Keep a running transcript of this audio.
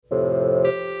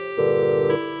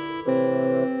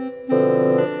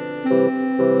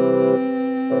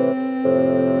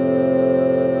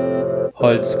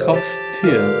Holzkopf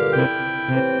Pür.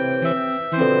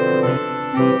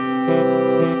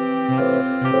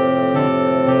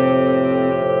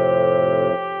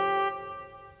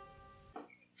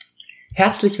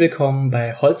 Herzlich willkommen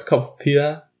bei Holzkopf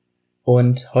Pür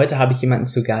und heute habe ich jemanden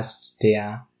zu Gast,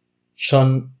 der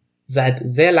schon seit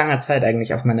sehr langer Zeit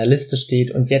eigentlich auf meiner Liste steht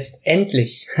und jetzt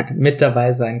endlich mit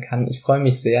dabei sein kann. Ich freue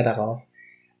mich sehr darauf,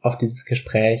 auf dieses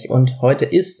Gespräch, und heute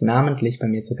ist namentlich bei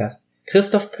mir zu Gast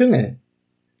Christoph Püngel.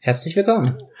 Herzlich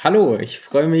willkommen. Hallo, ich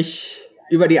freue mich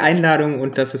über die Einladung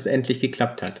und dass es endlich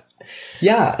geklappt hat.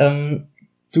 Ja,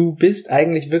 du bist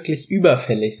eigentlich wirklich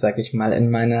überfällig, sag ich mal, in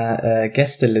meiner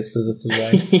Gästeliste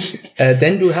sozusagen.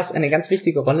 Denn du hast eine ganz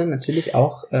wichtige Rolle natürlich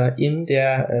auch in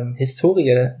der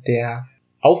Historie der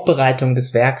Aufbereitung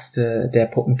des Werks der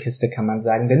Puppenkiste, kann man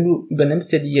sagen. Denn du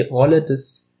übernimmst ja die Rolle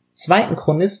des zweiten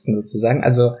Chronisten sozusagen.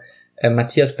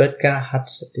 Matthias Böttger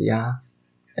hat ja,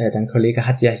 dein Kollege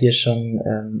hat ja hier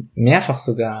schon mehrfach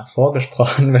sogar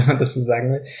vorgesprochen, wenn man das so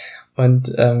sagen will. Und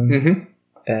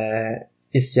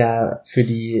ist ja für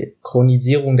die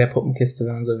Chronisierung der Puppenkiste,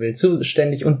 wenn man so will,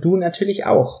 zuständig. Und du natürlich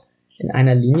auch in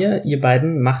einer Linie. Ihr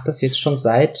beiden macht das jetzt schon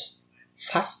seit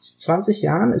fast 20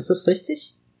 Jahren, ist das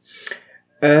richtig?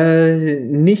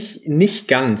 Nicht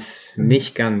ganz.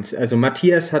 Also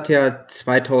Matthias hat ja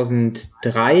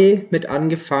 2003 mit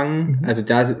angefangen. Also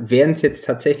da wären es jetzt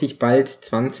tatsächlich bald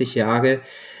 20 Jahre.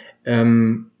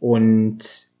 Und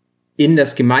in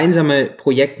das gemeinsame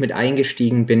Projekt mit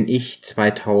eingestiegen bin ich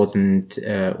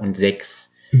 2006.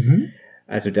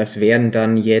 Also das wären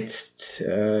dann jetzt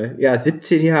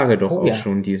 17 Jahre doch auch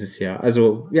schon dieses Jahr.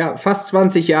 Also ja, fast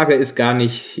 20 Jahre ist gar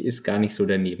nicht so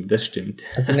daneben, das stimmt.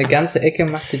 Also eine ganze Ecke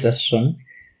macht ihr das schon.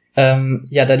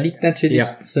 Da liegt natürlich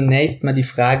zunächst mal die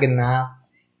Frage nahe,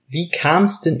 wie kam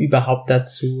es denn überhaupt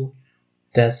dazu,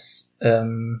 dass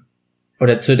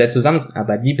oder zu der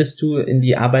Zusammenarbeit? Wie bist du in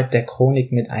die Arbeit der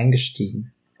Chronik mit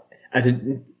eingestiegen? Also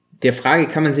der Frage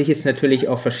kann man sich jetzt natürlich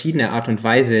auf verschiedene Art und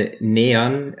Weise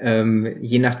nähern,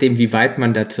 je nachdem, wie weit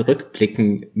man da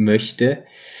zurückblicken möchte.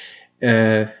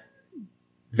 Wenn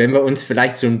wir uns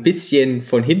vielleicht so ein bisschen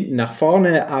von hinten nach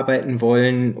vorne arbeiten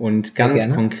wollen und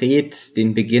ganz konkret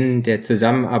den Beginn der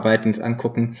Zusammenarbeit uns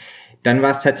angucken, dann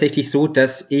war es tatsächlich so,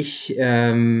 dass ich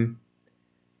 1-2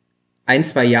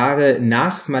 Jahre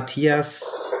nach Matthias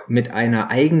mit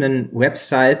einer eigenen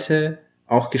Webseite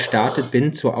auch gestartet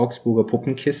bin zur Augsburger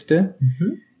Puppenkiste,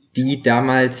 die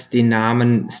damals den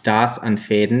Namen Stars an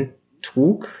Fäden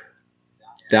trug.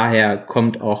 Daher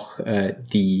kommt auch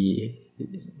die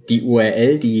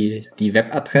URL, die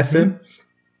Webadresse,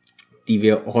 die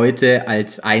wir heute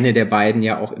als eine der beiden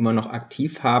ja auch immer noch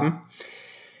aktiv haben.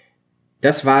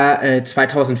 Das war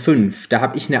 2005. Da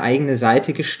habe ich eine eigene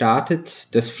Seite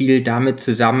gestartet. Das fiel damit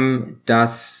zusammen,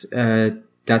 dass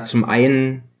da zum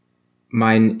einen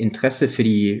mein Interesse für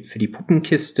die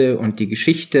Puppenkiste und die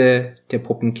Geschichte der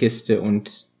Puppenkiste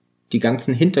und die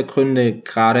ganzen Hintergründe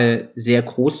gerade sehr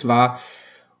groß war.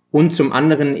 Und zum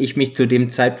anderen ich mich zu dem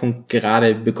Zeitpunkt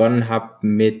gerade begonnen habe,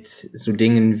 mit so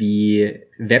Dingen wie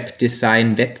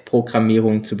Webdesign,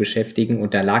 Webprogrammierung zu beschäftigen.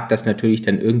 Und da lag das natürlich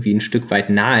dann irgendwie ein Stück weit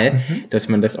nahe, dass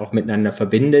man das auch miteinander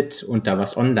verbindet und da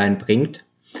was online bringt.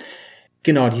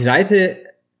 Genau, die Seite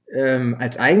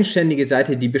als eigenständige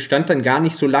Seite, die bestand dann gar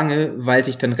nicht so lange, weil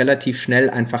sich dann relativ schnell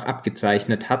einfach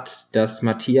abgezeichnet hat, dass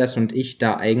Matthias und ich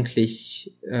da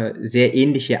eigentlich sehr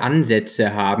ähnliche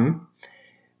Ansätze haben,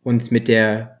 uns mit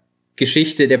der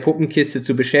Geschichte der Puppenkiste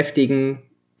zu beschäftigen,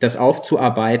 das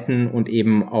aufzuarbeiten und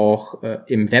eben auch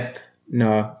im Web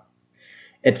einer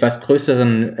etwas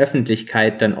größeren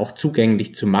Öffentlichkeit dann auch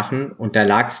zugänglich zu machen. Und da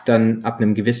lag es dann ab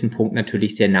einem gewissen Punkt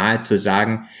natürlich sehr nahe zu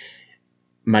sagen,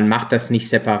 man macht das nicht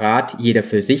separat, jeder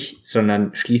für sich,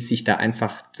 sondern schließt sich da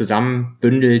einfach zusammen,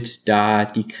 bündelt da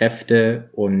die Kräfte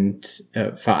und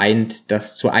vereint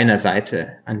das zu einer Seite,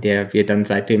 an der wir dann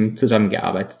seitdem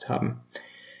zusammengearbeitet haben.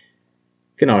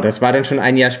 Genau, das war dann schon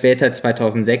ein Jahr später,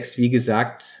 2006, wie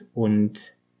gesagt,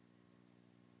 und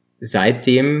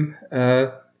seitdem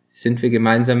sind wir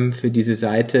gemeinsam für diese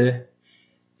Seite,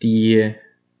 die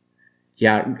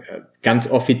ganz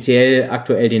offiziell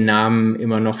aktuell den Namen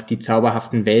immer noch die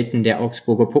zauberhaften Welten der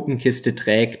Augsburger Puppenkiste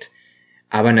trägt,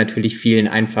 aber natürlich vielen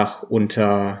einfach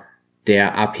unter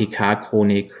der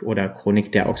APK-Chronik oder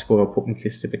Chronik der Augsburger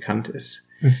Puppenkiste bekannt ist.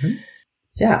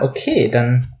 Ja, okay,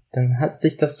 dann hat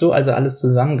sich das so also alles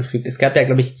zusammengefügt. Es gab ja,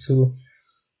 glaube ich,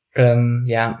 man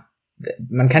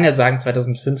kann ja sagen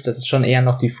 2005, das ist schon eher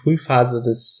noch die Frühphase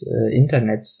des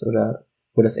Internets oder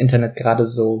wo das Internet gerade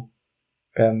so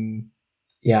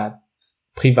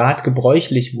privat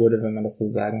gebräuchlich wurde, wenn man das so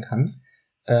sagen kann.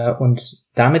 Und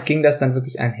damit ging das dann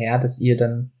wirklich einher, dass ihr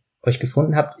dann euch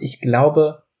gefunden habt. Ich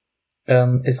glaube,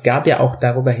 es gab ja auch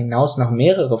darüber hinaus noch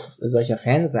mehrere solcher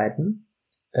Fanseiten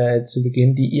zu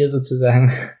Beginn, die ihr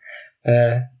sozusagen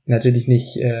natürlich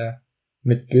nicht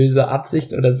mit böser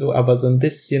Absicht oder so, aber so ein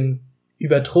bisschen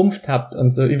übertrumpft habt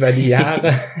und so über die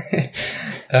Jahre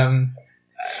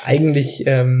eigentlich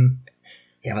eine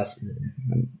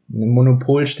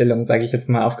Monopolstellung, sage ich jetzt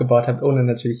mal, aufgebaut habt, ohne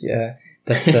natürlich,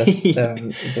 dass das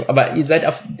so, aber ihr seid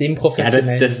auf dem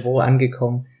professionellen Niveau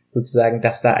angekommen, sozusagen,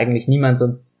 dass da eigentlich niemand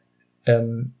sonst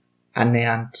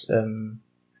annähernd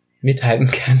mithalten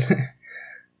kann.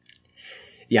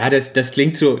 Ja, das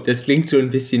klingt so ein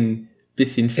bisschen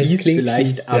fies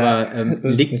vielleicht, fies, aber so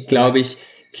liegt, glaube ich,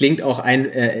 liegt auch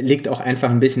einfach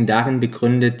ein bisschen darin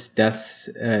begründet,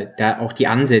 dass da auch die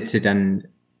Ansätze dann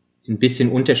ein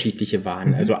bisschen unterschiedliche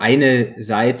waren. Also eine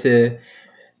Seite,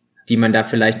 die man da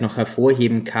vielleicht noch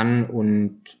hervorheben kann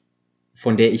und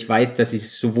von der ich weiß, dass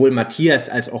es sowohl Matthias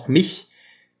als auch mich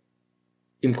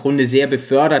im Grunde sehr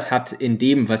befördert hat in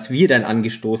dem, was wir dann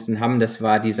angestoßen haben. Das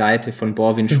war die Seite von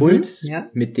Borwin Schulz,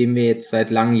 mit dem wir jetzt seit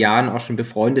langen Jahren auch schon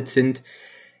befreundet sind,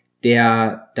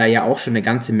 der da ja auch schon eine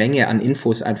ganze Menge an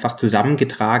Infos einfach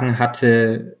zusammengetragen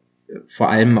hatte, vor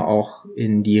allem auch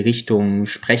in die Richtung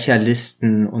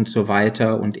Sprecherlisten und so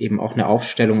weiter und eben auch eine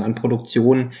Aufstellung an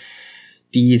Produktionen,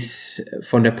 die es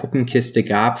von der Puppenkiste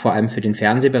gab, vor allem für den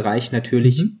Fernsehbereich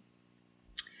natürlich,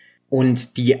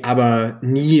 und die aber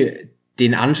nie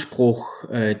den Anspruch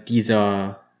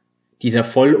dieser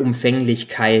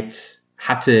Vollumfänglichkeit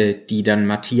hatte, die dann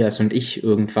Matthias und ich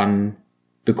irgendwann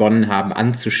begonnen haben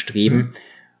anzustreben,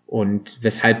 und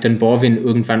weshalb dann Borwin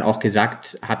irgendwann auch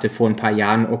gesagt hatte vor ein paar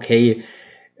Jahren, okay,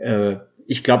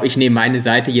 ich glaube, ich nehme meine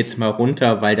Seite jetzt mal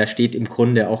runter, weil da steht im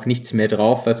Grunde auch nichts mehr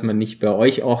drauf, was man nicht bei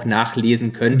euch auch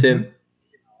nachlesen könnte.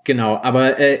 Genau,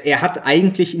 aber er hat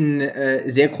eigentlich einen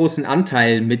sehr großen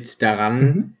Anteil mit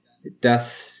daran,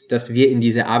 dass wir in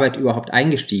diese Arbeit überhaupt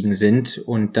eingestiegen sind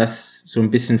und das so ein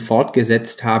bisschen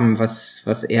fortgesetzt haben,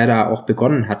 was er da auch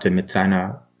begonnen hatte mit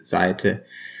seiner Seite.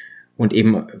 Und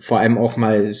eben vor allem auch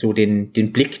mal so den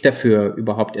Blick dafür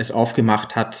überhaupt erst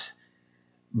aufgemacht hat,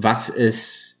 was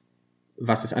es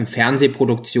an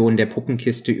Fernsehproduktionen der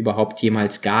Puppenkiste überhaupt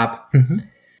jemals gab.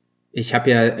 Ich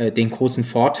habe ja den großen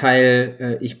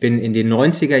Vorteil, ich bin in den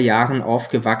 90er Jahren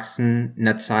aufgewachsen,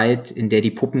 einer Zeit, in der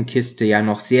die Puppenkiste ja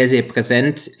noch sehr, sehr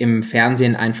präsent im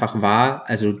Fernsehen einfach war.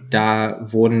 Also da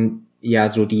wurden ja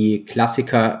so die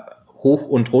Klassiker hoch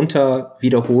und runter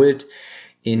wiederholt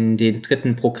in den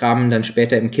dritten Programmen, dann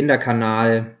später im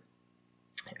Kinderkanal.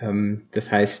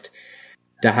 Das heißt,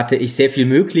 da hatte ich sehr viel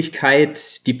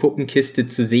Möglichkeit, die Puppenkiste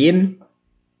zu sehen.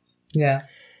 Ja.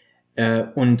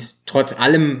 Und trotz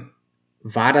allem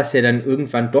war das ja dann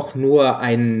irgendwann doch nur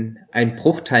ein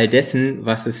Bruchteil dessen,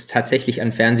 was es tatsächlich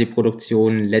an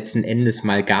Fernsehproduktionen letzten Endes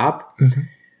mal gab.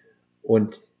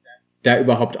 Und da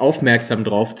überhaupt aufmerksam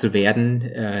drauf zu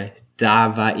werden,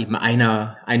 da war eben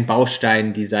ein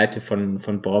Baustein die Seite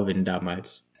von Borwin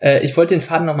damals. Ich wollte den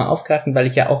Faden nochmal aufgreifen, weil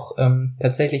ich ja auch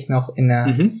tatsächlich noch in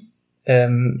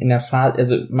der Phase,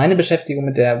 also meine Beschäftigung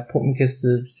mit der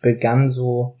Puppenkiste begann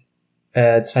so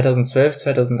 2012,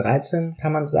 2013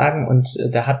 kann man sagen, und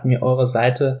da hat mir eure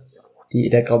Seite, die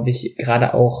da glaube ich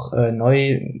gerade auch im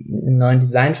neuen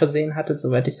Design versehen hatte,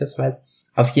 soweit ich das weiß,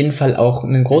 auf jeden Fall auch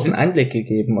einen großen Einblick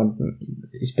gegeben. Und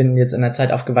ich bin jetzt in einer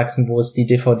Zeit aufgewachsen, wo es die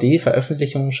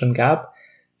DVD-Veröffentlichungen schon gab,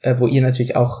 wo ihr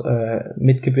natürlich auch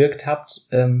mitgewirkt habt,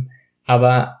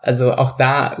 aber also auch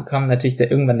da kam natürlich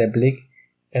irgendwann der Blick,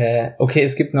 okay,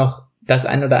 es gibt noch das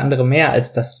ein oder andere mehr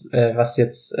als das, was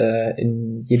jetzt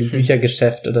in jedem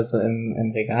Büchergeschäft oder so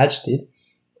im Regal steht.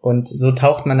 Und so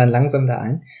taucht man dann langsam da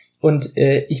ein. Und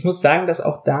ich muss sagen, dass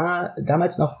auch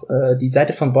damals noch die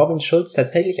Seite von Borwin Schulz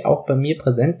tatsächlich auch bei mir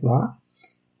präsent war.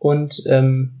 Und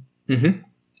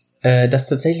das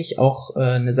tatsächlich auch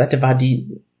eine Seite war,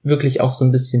 die wirklich auch so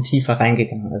ein bisschen tiefer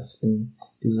reingegangen ist in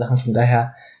diese Sachen. Von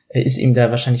daher ist ihm da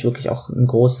wahrscheinlich wirklich auch ein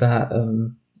großer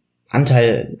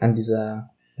Anteil an dieser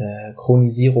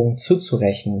Chronisierung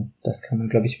zuzurechnen. Das kann man,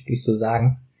 glaube ich, wirklich so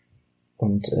sagen.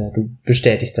 Und du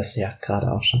bestätigst das ja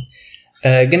gerade auch schon.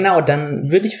 Genau,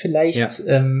 dann würde ich vielleicht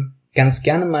ganz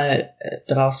gerne mal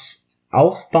drauf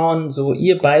aufbauen. So,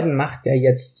 ihr beiden macht ja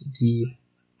jetzt die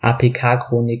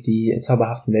APK-Chronik, die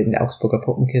zauberhaften Welten der Augsburger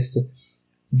Puppenkiste.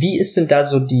 Wie ist denn da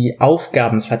so die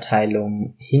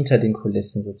Aufgabenverteilung hinter den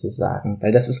Kulissen sozusagen?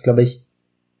 Weil das ist, glaube ich,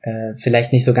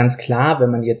 vielleicht nicht so ganz klar, wenn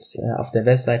man jetzt auf der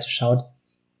Webseite schaut.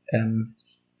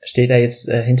 Steht da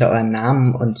jetzt hinter euren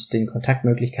Namen und den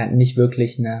Kontaktmöglichkeiten nicht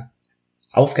wirklich eine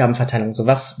Aufgabenverteilung? So,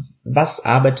 was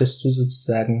arbeitest du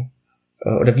sozusagen,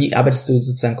 oder wie arbeitest du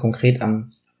sozusagen konkret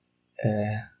am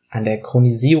an der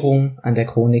Chronisierung, an der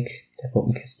Chronik der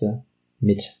Puppenkiste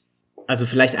mit? Also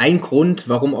vielleicht ein Grund,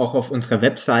 warum auch auf unserer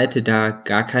Webseite da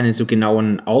gar keine so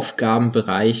genauen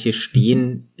Aufgabenbereiche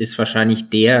stehen, ist wahrscheinlich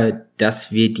der,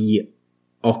 dass wir die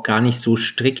auch gar nicht so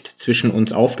strikt zwischen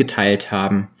uns aufgeteilt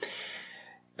haben.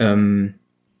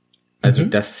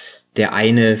 Dass der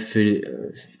eine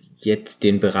für jetzt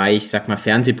den Bereich, sag mal,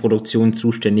 Fernsehproduktion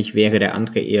zuständig wäre, der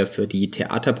andere eher für die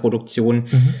Theaterproduktion,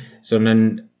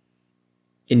 sondern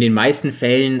in den meisten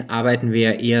Fällen arbeiten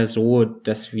wir eher so,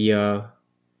 dass wir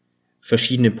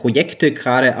verschiedene Projekte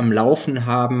gerade am Laufen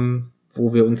haben,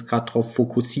 wo wir uns gerade darauf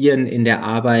fokussieren in der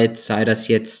Arbeit, sei das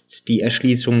jetzt die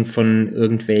Erschließung von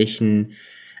irgendwelchen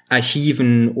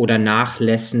Archiven oder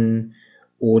Nachlässen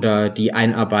oder die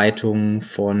Einarbeitung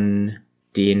von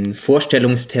den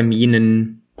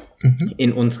Vorstellungsterminen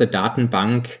in unsere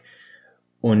Datenbank.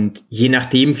 Und je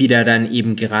nachdem, wie da dann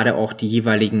eben gerade auch die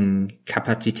jeweiligen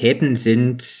Kapazitäten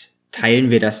sind,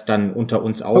 teilen wir das dann unter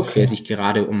uns auf, wer sich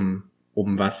gerade um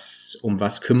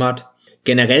was kümmert.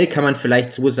 Generell kann man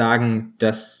vielleicht so sagen,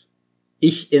 dass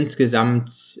ich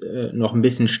insgesamt noch ein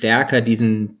bisschen stärker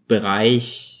diesen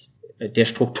Bereich der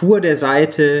Struktur der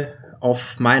Seite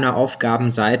auf meiner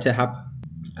Aufgabenseite habe.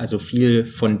 Also viel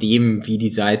von dem, wie die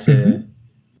Seite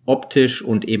optisch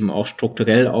und eben auch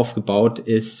strukturell aufgebaut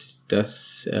ist,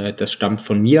 das stammt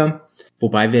von mir.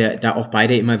 Wobei wir da auch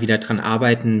beide immer wieder dran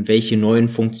arbeiten, welche neuen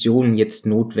Funktionen jetzt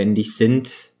notwendig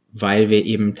sind, weil wir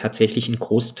eben tatsächlich einen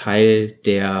Großteil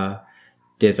der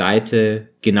Seite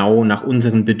genau nach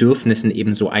unseren Bedürfnissen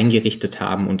eben so eingerichtet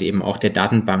haben und eben auch der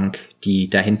Datenbank, die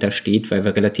dahinter steht, weil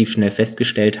wir relativ schnell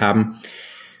festgestellt haben,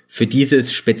 für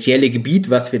dieses spezielle Gebiet,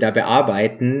 was wir da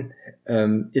bearbeiten,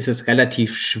 ist es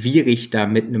relativ schwierig, da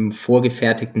mit einem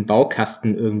vorgefertigten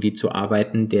Baukasten irgendwie zu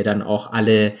arbeiten, der dann auch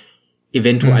alle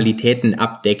Eventualitäten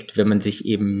abdeckt, wenn man sich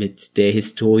eben mit der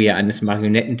Historie eines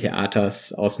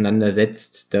Marionettentheaters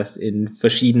auseinandersetzt, das in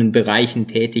verschiedenen Bereichen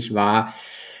tätig war.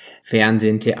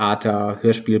 Fernsehen, Theater,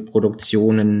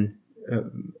 Hörspielproduktionen.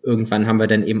 Irgendwann haben wir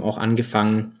dann eben auch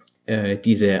angefangen,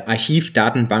 diese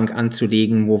Archivdatenbank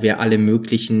anzulegen, wo wir alle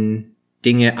möglichen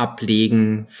Dinge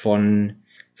ablegen von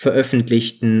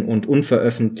veröffentlichten und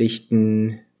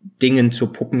unveröffentlichten Dingen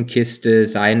zur Puppenkiste,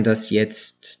 seien das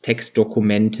jetzt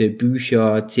Textdokumente,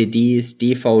 Bücher, CDs,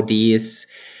 DVDs,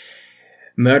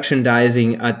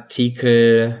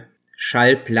 Merchandising-Artikel,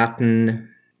 Schallplatten,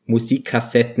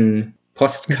 Musikkassetten,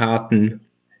 Postkarten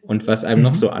und was einem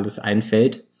noch so alles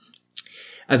einfällt.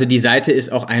 Also die Seite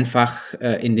ist auch einfach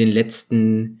in den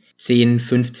letzten 10,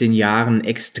 15 Jahren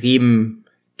extrem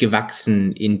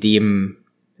gewachsen in dem,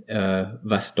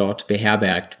 was dort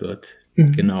beherbergt wird.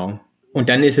 Genau. Und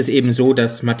dann ist es eben so,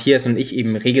 dass Matthias und ich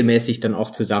eben regelmäßig dann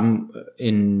auch zusammen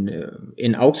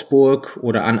in Augsburg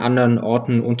oder an anderen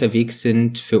Orten unterwegs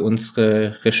sind für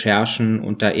unsere Recherchen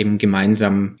und da eben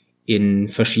gemeinsam in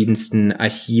verschiedensten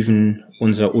Archiven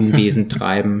unser Unwesen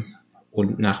treiben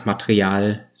und nach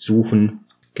Material suchen.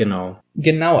 Genau.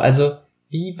 Genau, also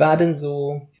wie war denn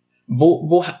so,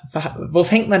 wo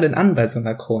fängt man denn an bei so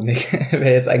einer Chronik?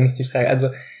 Wäre jetzt eigentlich die Frage.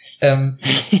 Also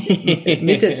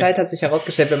mit der Zeit hat sich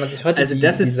herausgestellt, wenn man sich heute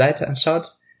die Seite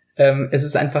anschaut, es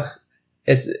ist einfach,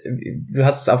 du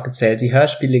hast es aufgezählt, die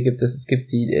Hörspiele gibt es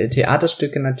gibt die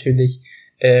Theaterstücke natürlich,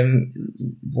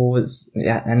 wo es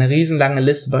ja eine riesenlange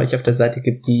Liste bei euch auf der Seite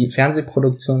gibt. Die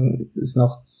Fernsehproduktion ist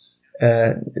noch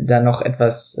da noch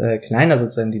etwas kleiner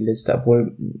sozusagen die Liste,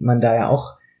 obwohl man da ja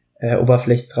auch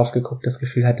oberflächlich drauf geguckt das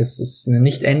Gefühl hat, das ist eine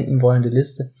nicht enden wollende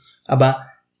Liste. Aber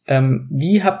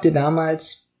wie habt ihr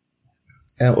damals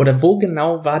oder wo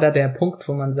genau war da der Punkt,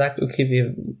 wo man sagt, okay,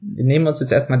 wir nehmen uns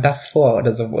jetzt erstmal das vor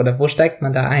oder so, oder wo steigt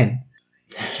man da ein?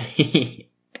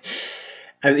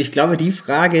 Also ich glaube, die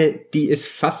Frage, die ist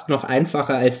fast noch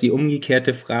einfacher als die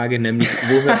umgekehrte Frage, nämlich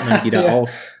wo hört man wieder ja. auf?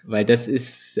 Weil das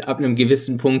ist ab einem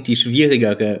gewissen Punkt die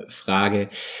schwierigere Frage.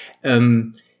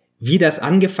 Wie das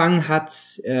angefangen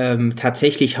hat,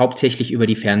 tatsächlich hauptsächlich über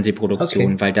die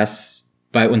Fernsehproduktion, weil das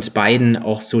bei uns beiden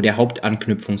auch so der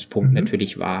Hauptanknüpfungspunkt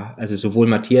natürlich war. Also sowohl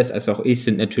Matthias als auch ich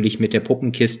sind natürlich mit der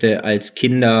Puppenkiste als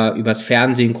Kinder übers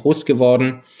Fernsehen groß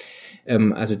geworden.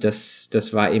 Also das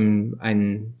war eben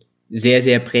ein sehr,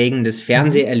 sehr prägendes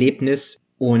Fernseherlebnis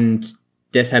und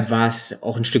deshalb war es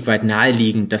auch ein Stück weit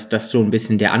naheliegend, dass das so ein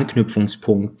bisschen der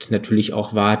Anknüpfungspunkt natürlich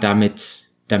auch war, damit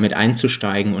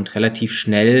einzusteigen und relativ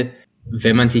schnell,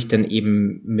 wenn man sich dann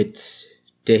eben mit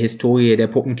der Historie der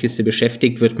Puppenkiste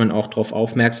beschäftigt, wird man auch darauf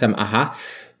aufmerksam,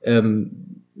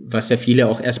 was ja viele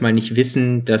auch erstmal nicht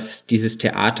wissen, dass dieses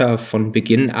Theater von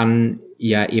Beginn an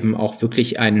ja eben auch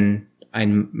wirklich ein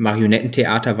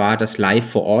Marionettentheater war, das live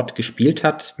vor Ort gespielt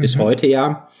hat, bis heute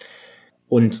ja.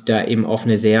 und da eben auf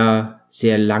eine sehr,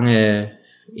 sehr lange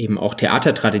eben auch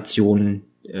Theatertradition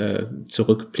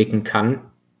zurückblicken kann,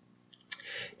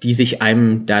 die sich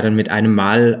einem da dann mit einem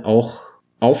Mal auch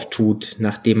auftut,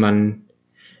 nachdem man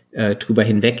drüber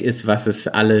hinweg ist, was es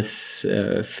alles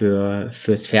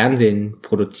fürs Fernsehen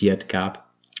produziert gab.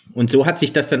 Und so hat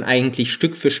sich das dann eigentlich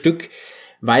Stück für Stück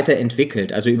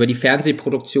weiterentwickelt. Also über die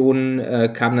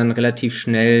Fernsehproduktion kam dann relativ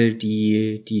schnell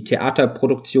die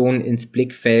Theaterproduktion ins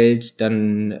Blickfeld,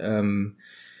 dann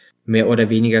mehr oder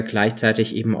weniger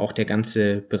gleichzeitig eben auch der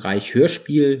ganze Bereich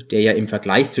Hörspiel, der ja im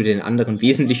Vergleich zu den anderen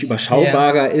wesentlich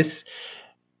überschaubarer ist.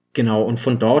 Genau, und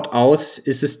von dort aus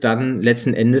ist es dann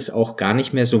letzten Endes auch gar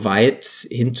nicht mehr so weit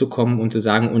hinzukommen und zu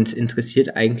sagen, uns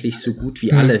interessiert eigentlich so gut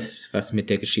wie alles, was mit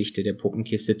der Geschichte der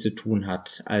Puppenkiste zu tun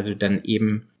hat. Also dann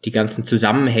eben die ganzen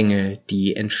Zusammenhänge,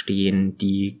 die entstehen,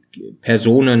 die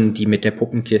Personen, die mit der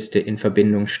Puppenkiste in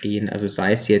Verbindung stehen. Also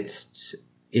sei es jetzt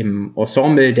im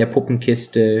Ensemble der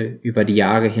Puppenkiste über die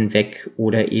Jahre hinweg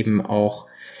oder eben auch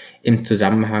im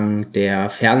Zusammenhang der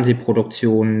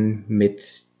Fernsehproduktion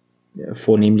mit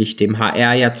vornehmlich dem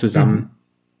HR ja zusammen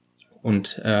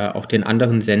und auch den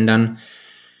anderen Sendern.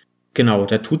 Genau,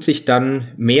 da tut sich dann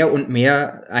mehr und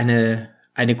mehr eine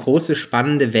große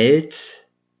spannende Welt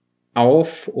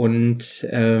auf und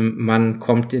man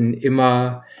kommt in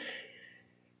immer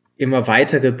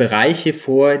weitere Bereiche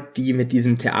vor, die mit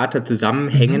diesem Theater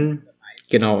zusammenhängen.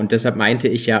 Genau, und deshalb meinte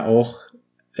ich ja auch,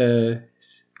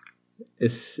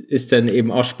 es ist dann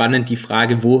eben auch spannend die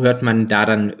Frage, wo hört man da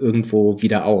dann irgendwo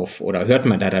wieder auf? Oder hört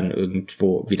man da dann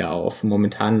irgendwo wieder auf?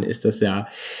 Momentan ist das ja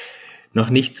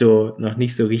noch nicht so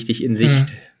richtig in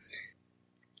Sicht.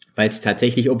 Weil es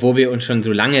tatsächlich, obwohl wir uns schon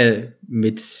so lange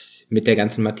mit der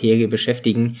ganzen Materie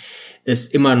beschäftigen, es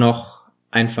immer noch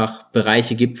einfach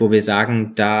Bereiche gibt, wo wir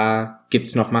sagen, da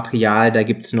gibt's noch Material, da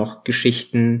gibt's noch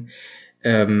Geschichten,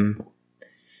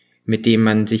 mit denen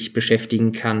man sich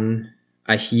beschäftigen kann,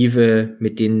 Archive,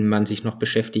 mit denen man sich noch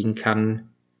beschäftigen kann,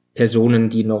 Personen,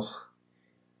 die noch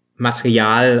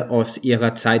Material aus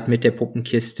ihrer Zeit mit der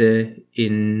Puppenkiste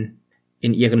in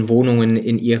ihren Wohnungen,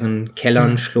 in ihren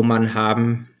Kellern schlummern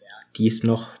haben, die es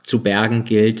noch zu bergen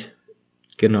gilt.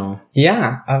 Genau.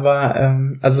 Ja, aber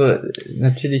also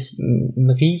natürlich ein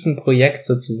Riesenprojekt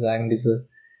sozusagen,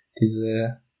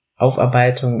 diese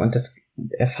Aufarbeitung und das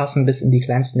Erfassen bis in die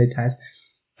kleinsten Details.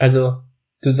 Also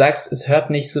du sagst, es hört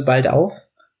nicht so bald auf,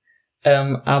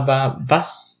 aber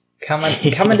was kann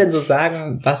man denn so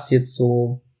sagen, was jetzt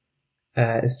so ist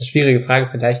eine schwierige Frage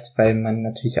vielleicht, weil man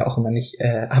natürlich auch immer nicht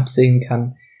absehen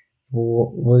kann,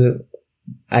 wo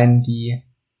einen die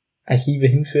Archive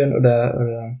hinführen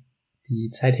oder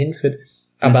die Zeit hinführt.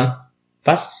 Aber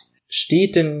was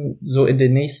steht denn so in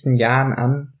den nächsten Jahren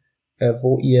an,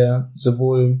 wo ihr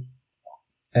sowohl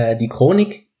die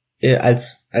Chronik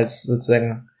als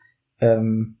sozusagen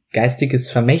geistiges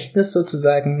Vermächtnis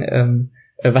sozusagen,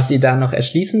 was ihr da noch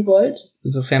erschließen wollt,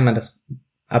 sofern man das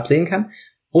absehen kann,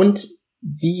 und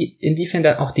inwiefern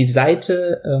dann auch die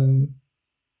Seite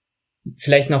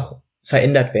vielleicht noch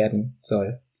verändert werden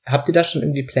soll. Habt ihr da schon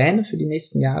irgendwie Pläne für die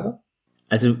nächsten Jahre?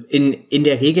 Also in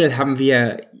der Regel haben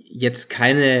wir jetzt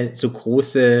keine so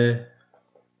große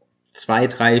 2,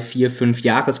 3, 4, 5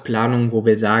 Jahresplanung, wo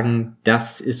wir sagen,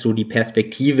 das ist so die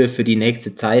Perspektive für die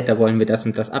nächste Zeit, da wollen wir das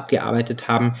und das abgearbeitet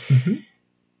haben.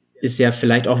 Ist ja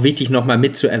vielleicht auch wichtig, nochmal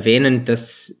mit zu erwähnen,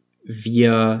 dass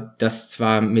wir das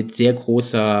zwar mit sehr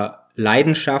großer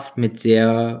Leidenschaft, mit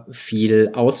sehr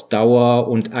viel Ausdauer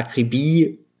und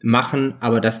Akribie machen,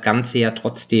 aber das Ganze ja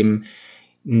trotzdem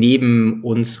neben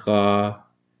unserer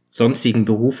sonstigen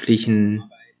beruflichen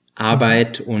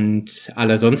Arbeit und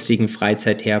aller sonstigen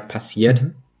Freizeit her passiert.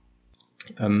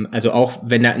 Also auch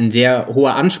wenn da ein sehr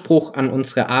hoher Anspruch an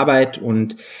unsere Arbeit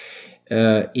und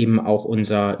eben auch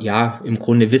unser, ja, im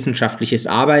Grunde wissenschaftliches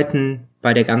Arbeiten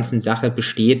bei der ganzen Sache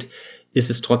besteht, ist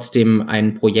es trotzdem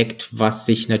ein Projekt, was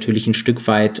sich natürlich ein Stück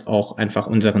weit auch einfach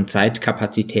unseren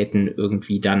Zeitkapazitäten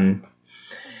irgendwie dann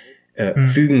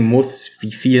fügen muss,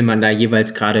 wie viel man da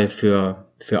jeweils gerade für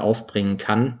aufbringen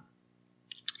kann.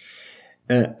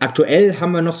 Aktuell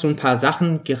haben wir noch so ein paar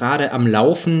Sachen gerade am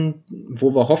Laufen,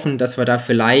 wo wir hoffen, dass wir da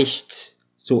vielleicht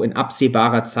so in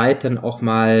absehbarer Zeit dann auch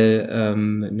mal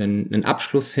einen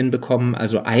Abschluss hinbekommen.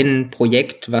 Also ein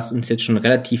Projekt, was uns jetzt schon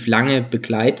relativ lange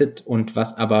begleitet und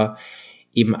was aber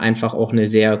eben einfach auch eine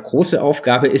sehr große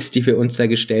Aufgabe ist, die wir uns da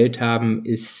gestellt haben,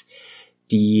 ist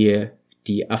die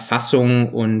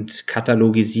Erfassung und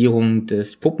Katalogisierung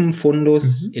des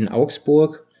Puppenfundus in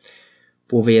Augsburg,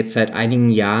 wo wir jetzt seit einigen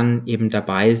Jahren eben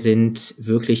dabei sind,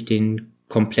 wirklich den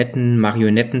kompletten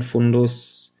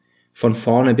Marionettenfundus von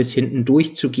vorne bis hinten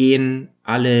durchzugehen,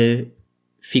 alle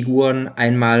Figuren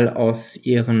einmal aus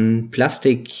ihren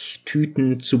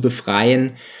Plastiktüten zu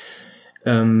befreien,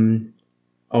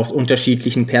 aus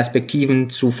unterschiedlichen Perspektiven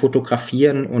zu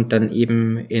fotografieren und dann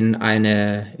eben in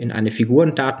eine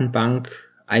Figurendatenbank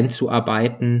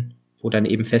einzuarbeiten, wo dann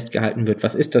eben festgehalten wird,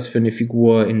 was ist das für eine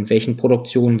Figur, in welchen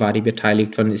Produktionen war die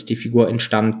beteiligt, wann ist die Figur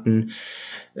entstanden,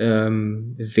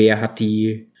 wer hat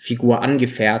die Figur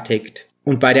angefertigt.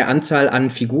 Und bei der Anzahl an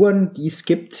Figuren, die es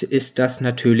gibt, ist das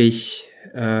natürlich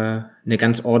eine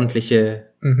ganz ordentliche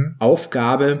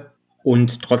Aufgabe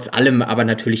und trotz allem aber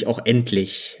natürlich auch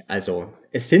endlich. Also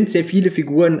es sind sehr viele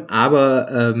Figuren,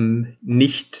 aber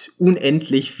nicht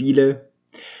unendlich viele.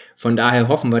 Von daher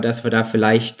hoffen wir, dass wir da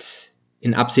vielleicht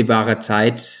in absehbarer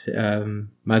Zeit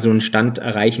mal so einen Stand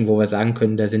erreichen, wo wir sagen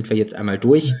können, da sind wir jetzt einmal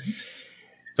durch.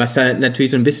 Was da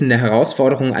natürlich so ein bisschen eine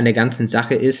Herausforderung an der ganzen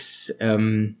Sache ist,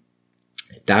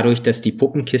 dadurch, dass die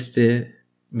Puppenkiste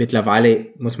mittlerweile,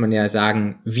 muss man ja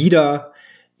sagen, wieder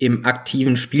im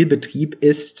aktiven Spielbetrieb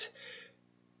ist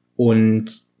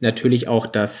und natürlich auch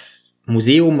das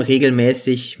Museum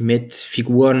regelmäßig mit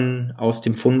Figuren aus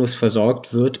dem Fundus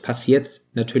versorgt wird, passiert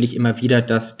natürlich immer wieder,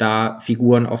 dass da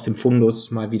Figuren aus dem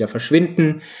Fundus mal wieder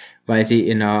verschwinden, weil sie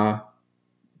in einer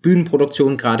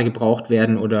Bühnenproduktion gerade gebraucht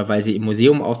werden oder weil sie im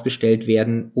Museum ausgestellt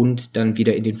werden und dann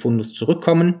wieder in den Fundus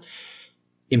zurückkommen.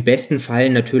 Im besten Fall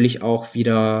natürlich auch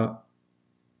wieder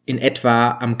in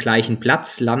etwa am gleichen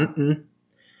Platz landen,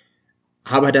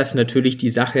 aber dass natürlich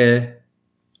die Sache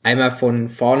einmal von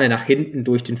vorne nach hinten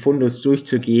durch den Fundus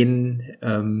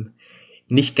durchzugehen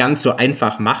nicht ganz so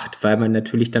einfach macht, weil man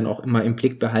natürlich dann auch immer im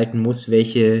Blick behalten muss,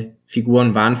 welche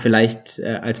Figuren waren vielleicht,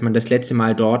 als man das letzte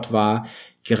Mal dort war,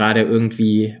 gerade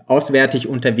irgendwie auswärtig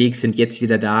unterwegs, sind jetzt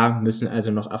wieder da, müssen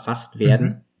also noch erfasst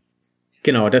werden.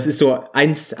 Genau, das ist so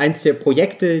eins der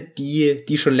Projekte,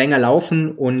 die schon länger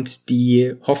laufen und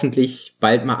die hoffentlich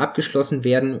bald mal abgeschlossen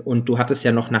werden. Und du hattest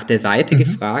ja noch nach der Seite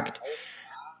gefragt.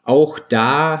 Auch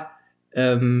da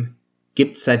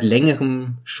gibt's seit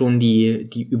längerem schon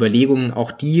die Überlegungen,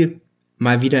 auch die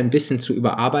mal wieder ein bisschen zu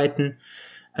überarbeiten.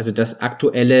 Also das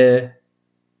aktuelle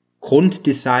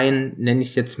Grunddesign, nenne ich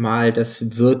es jetzt mal,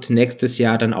 das wird nächstes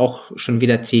Jahr dann auch schon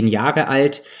wieder 10 Jahre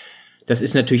alt. Das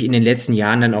ist natürlich in den letzten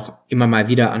Jahren dann auch immer mal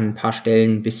wieder an ein paar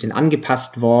Stellen ein bisschen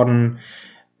angepasst worden,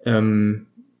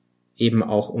 eben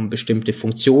auch um bestimmte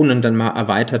Funktionen dann mal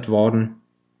erweitert worden.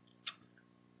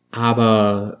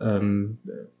 Aber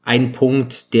ein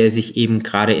Punkt, der sich eben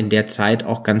gerade in der Zeit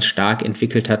auch ganz stark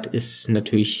entwickelt hat, ist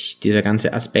natürlich dieser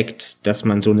ganze Aspekt, dass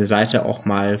man so eine Seite auch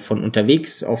mal von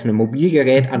unterwegs auf einem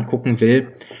Mobilgerät angucken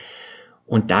will.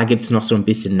 Und da gibt's noch so ein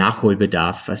bisschen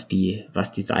Nachholbedarf, was die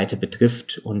Seite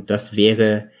betrifft. Und das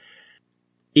wäre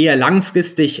eher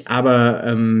langfristig,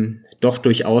 aber doch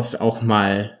durchaus auch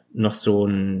mal noch so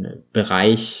ein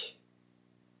Bereich,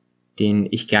 den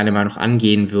ich gerne mal noch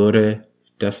angehen würde,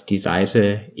 dass die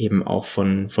Seite eben auch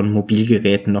von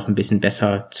Mobilgeräten noch ein bisschen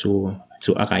besser zu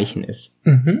erreichen ist.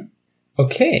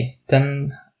 Okay,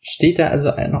 dann steht da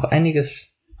also noch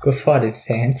einiges bevor, die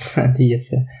Fans, die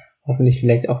jetzt ja hoffentlich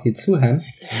vielleicht auch hier zuhören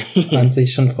und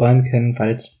sich schon freuen können,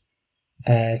 bald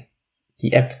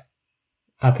die App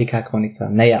APK Chronik zu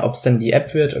haben. Naja, ob es dann die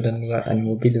App wird oder nur eine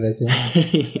mobile Version.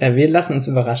 Wir lassen uns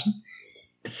überraschen.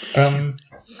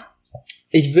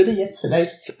 Ich würde jetzt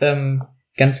vielleicht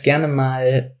ganz gerne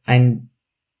mal ein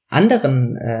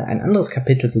anderes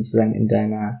Kapitel sozusagen in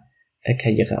deiner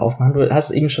Karriere aufmachen. Du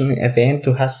hast eben schon erwähnt,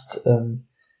 du hast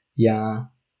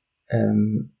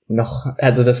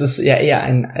also das ist ja eher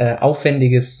ein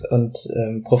aufwendiges und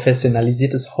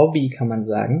professionalisiertes Hobby, kann man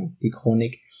sagen, die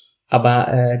Chronik.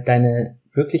 Aber deine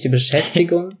wirkliche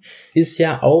Beschäftigung ist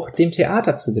ja auch dem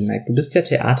Theater zugeneigt. Du bist ja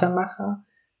Theatermacher,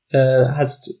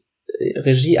 hast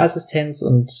Regieassistenz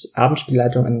und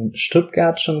Abendspielleitung in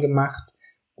Stuttgart schon gemacht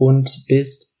und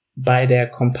bist bei der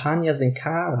Compagnia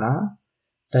Sankara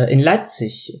in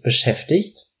Leipzig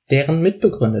beschäftigt, deren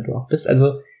Mitbegründer du auch bist.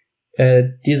 Also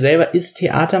dir selber ist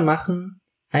Theater machen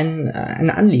ein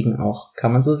Anliegen auch,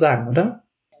 kann man so sagen, oder?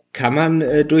 Kann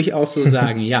man durchaus so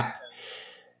sagen, ja.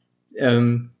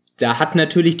 Da hat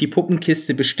natürlich die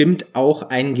Puppenkiste bestimmt auch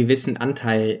einen gewissen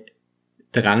Anteil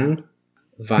dran,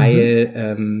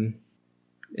 weil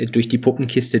durch die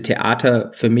Puppenkiste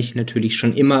Theater für mich natürlich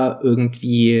schon immer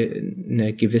irgendwie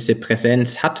eine gewisse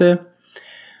Präsenz hatte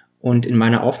und in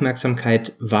meiner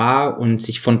Aufmerksamkeit war und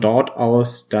sich von dort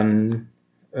aus dann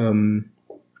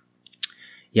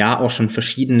auch schon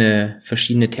verschiedene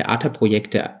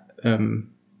Theaterprojekte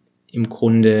im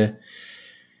Grunde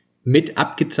mit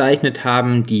abgezeichnet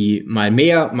haben, die mal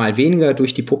mehr, mal weniger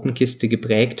durch die Puppenkiste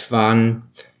geprägt waren.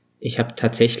 Ich habe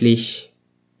tatsächlich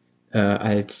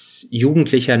als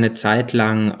Jugendlicher eine Zeit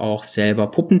lang auch selber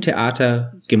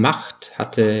Puppentheater gemacht,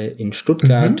 hatte in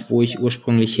Stuttgart, wo ich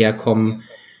ursprünglich herkomme,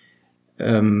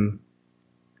 eine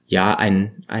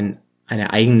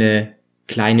eigene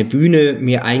kleine Bühne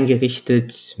mir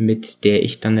eingerichtet, mit der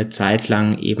ich dann eine Zeit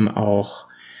lang eben auch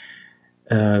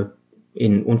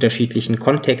in unterschiedlichen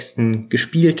Kontexten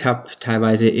gespielt habe,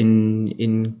 teilweise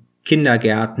in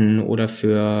Kindergärten oder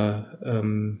für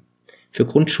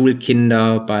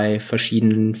Grundschulkinder bei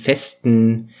verschiedenen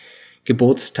Festen,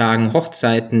 Geburtstagen,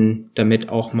 Hochzeiten damit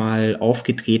auch mal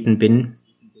aufgetreten bin.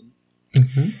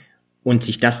 Und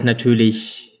sich das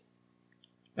natürlich,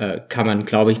 kann man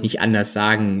glaube ich nicht anders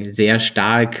sagen, sehr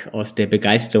stark aus der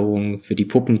Begeisterung für die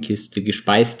Puppenkiste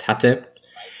gespeist hatte.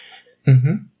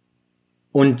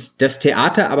 Und das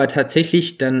Theater aber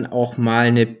tatsächlich dann auch mal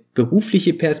eine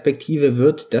berufliche Perspektive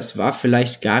wird, das war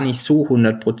vielleicht gar nicht so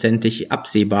 100%ig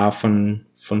absehbar von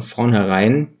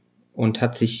vornherein und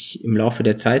hat sich im Laufe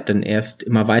der Zeit dann erst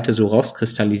immer weiter so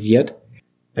rauskristallisiert.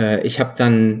 Ich habe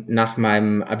dann nach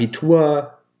meinem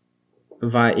Abitur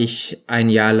war ich ein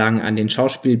Jahr lang an den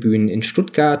Schauspielbühnen in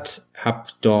Stuttgart, habe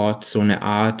dort so eine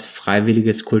Art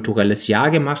freiwilliges kulturelles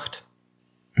Jahr gemacht.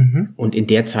 Und in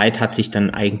der Zeit hat sich dann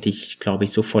eigentlich, glaube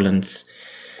ich, so vollends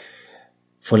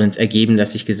ergeben,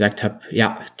 dass ich gesagt habe,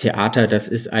 ja, Theater, das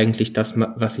ist eigentlich das,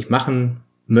 was ich machen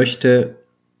möchte.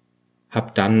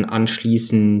 Habe dann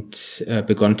anschließend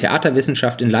begonnen,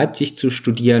 Theaterwissenschaft in Leipzig zu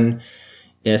studieren.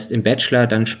 Erst im Bachelor,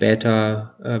 dann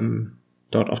später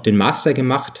dort auch den Master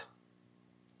gemacht.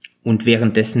 Und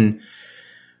währenddessen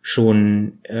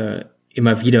schon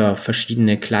immer wieder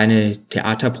verschiedene kleine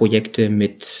Theaterprojekte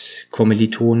mit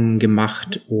Kommilitonen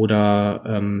gemacht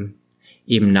oder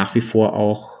eben nach wie vor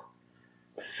auch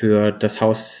für das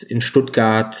Haus in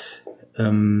Stuttgart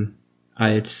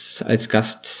als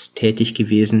Gast tätig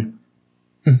gewesen.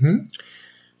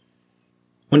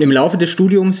 Und im Laufe des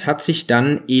Studiums hat sich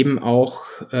dann eben auch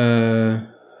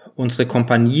unsere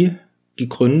Kompanie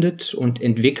gegründet und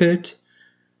entwickelt,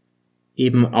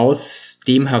 eben aus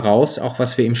dem heraus, auch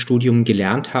was wir im Studium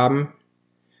gelernt haben.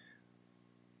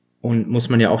 Und muss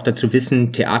man ja auch dazu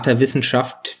wissen,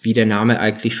 Theaterwissenschaft, wie der Name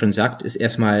eigentlich schon sagt, ist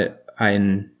erstmal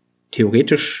ein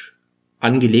theoretisch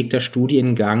angelegter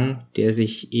Studiengang, der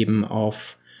sich eben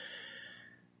auf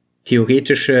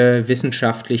theoretische,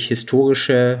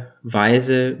 wissenschaftlich-historische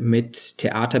Weise mit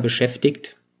Theater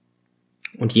beschäftigt.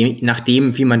 Und je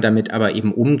nachdem, wie man damit aber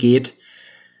eben umgeht,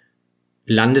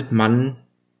 landet man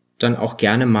dann auch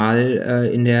gerne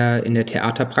mal in der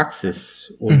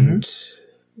Theaterpraxis. Und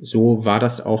so war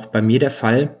das auch bei mir der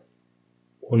Fall.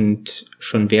 Und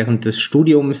schon während des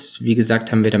Studiums, wie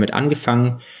gesagt, haben wir damit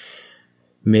angefangen,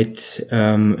 mit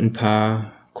ein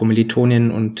paar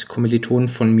Kommilitoninnen und Kommilitonen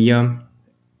von mir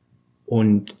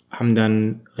und haben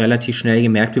dann relativ schnell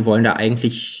gemerkt, wir wollen da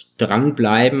eigentlich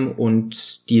dranbleiben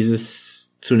und dieses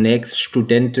zunächst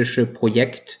studentische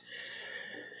Projekt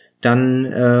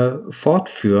dann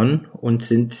fortführen und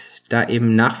sind da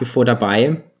eben nach wie vor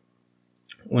dabei,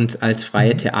 uns als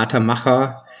freie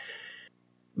Theatermacher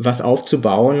was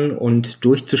aufzubauen und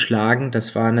durchzuschlagen.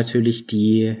 Das war natürlich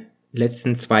die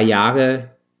letzten 2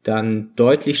 Jahre dann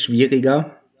deutlich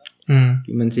schwieriger,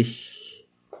 wie man sich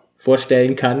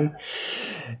vorstellen kann.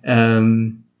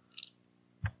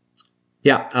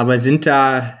 Aber sind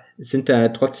da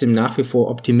trotzdem nach wie vor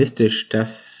optimistisch,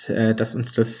 dass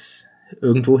uns das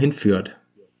irgendwo hinführt.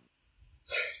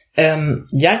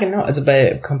 Ja, genau. Also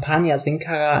bei Compania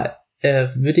Sincara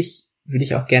würde ich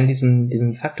auch gern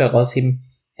diesen Faktor rausheben,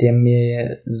 der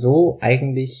mir so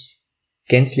eigentlich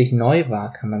gänzlich neu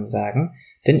war, kann man sagen.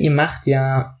 Denn ihr macht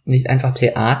ja nicht einfach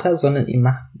Theater, sondern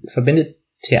verbindet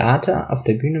Theater auf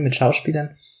der Bühne mit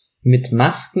Schauspielern, mit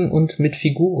Masken und mit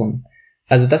Figuren.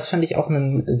 Also das fand ich auch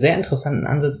einen sehr interessanten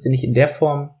Ansatz, den ich in der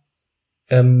Form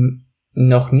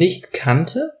noch nicht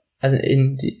kannte. Also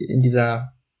in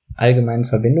dieser allgemeinen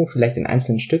Verbindung, vielleicht in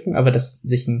einzelnen Stücken, aber dass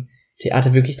sich ein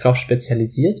Theater wirklich drauf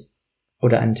spezialisiert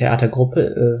oder eine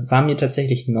Theatergruppe war mir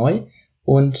tatsächlich neu.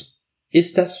 Und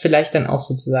ist das vielleicht dann auch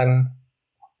sozusagen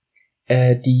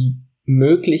die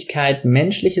Möglichkeit,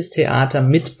 menschliches Theater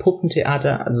mit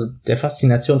Puppentheater, also der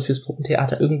Faszination fürs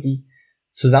Puppentheater irgendwie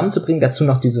zusammenzubringen? Dazu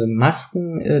noch diese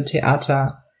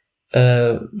Maskentheater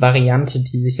Variante,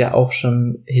 die sich ja auch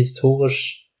schon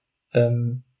historisch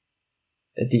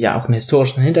die ja auch einen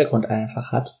historischen Hintergrund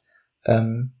einfach hat.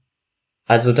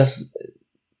 Also das,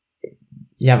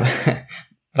 ja,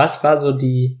 was war so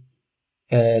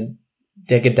der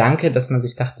Gedanke, dass man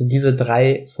sich dachte, diese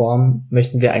 3 Formen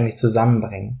möchten wir eigentlich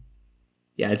zusammenbringen?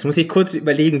 Ja, jetzt muss ich kurz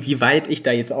überlegen, wie weit ich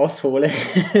da jetzt aushole,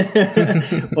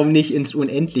 um nicht ins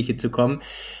Unendliche zu kommen.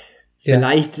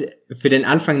 Vielleicht für den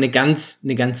Anfang eine ganz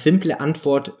simple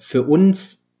Antwort. Für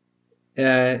uns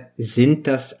sind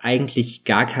das eigentlich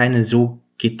gar keine so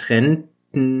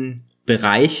getrennten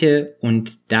Bereiche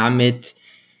und damit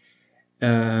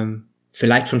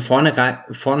vielleicht von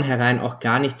vornherein auch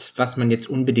gar nichts, was man jetzt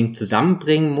unbedingt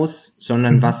zusammenbringen muss,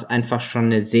 sondern was einfach schon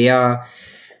eine sehr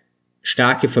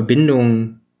starke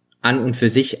Verbindung an und für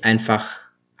sich einfach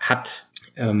hat.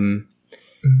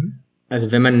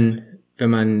 Also wenn man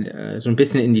so ein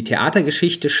bisschen in die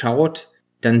Theatergeschichte schaut,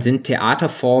 dann sind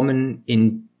Theaterformen,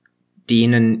 in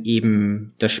denen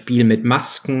eben das Spiel mit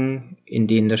Masken, in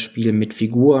denen das Spiel mit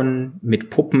Figuren, mit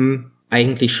Puppen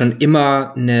eigentlich schon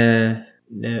immer eine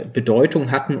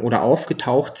Bedeutung hatten oder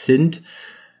aufgetaucht sind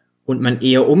und man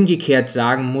eher umgekehrt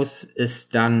sagen muss, es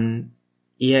dann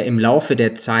eher im Laufe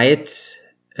der Zeit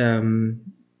eine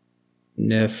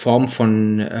Form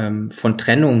von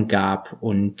Trennung gab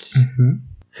und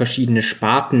verschiedene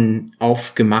Sparten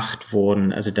aufgemacht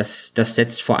wurden. Also das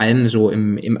setzt vor allem so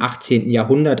im 18.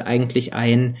 Jahrhundert eigentlich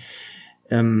ein,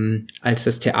 als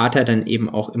das Theater dann eben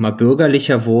auch immer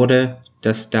bürgerlicher wurde,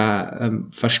 dass da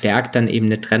verstärkt dann eben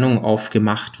eine Trennung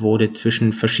aufgemacht wurde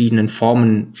zwischen verschiedenen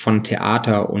Formen von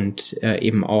Theater und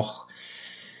eben auch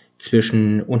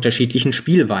zwischen unterschiedlichen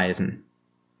Spielweisen.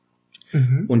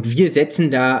 Und wir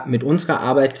setzen da mit unserer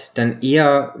Arbeit dann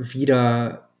eher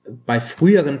wieder bei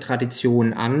früheren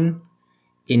Traditionen an,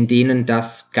 in denen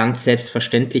das ganz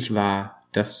selbstverständlich war,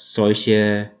 dass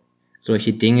solche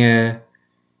Dinge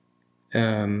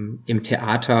im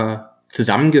Theater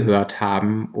zusammengehört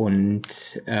haben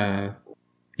und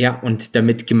und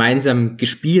damit gemeinsam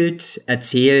gespielt,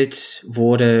 erzählt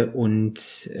wurde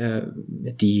und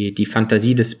die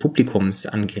Fantasie des Publikums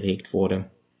angeregt wurde.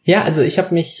 Ja, also ich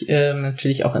habe mich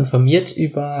natürlich auch informiert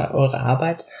über eure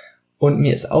Arbeit und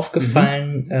mir ist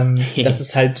aufgefallen, dass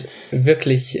es halt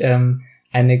wirklich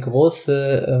eine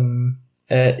große,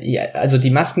 also die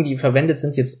Masken, die verwendet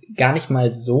sind, jetzt gar nicht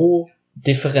mal so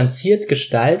differenziert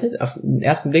gestaltet. Auf den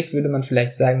ersten Blick würde man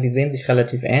vielleicht sagen, die sehen sich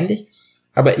relativ ähnlich,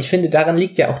 aber ich finde, daran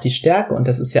liegt ja auch die Stärke und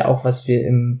das ist ja auch, was wir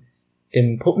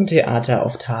im Puppentheater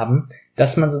oft haben,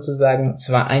 dass man sozusagen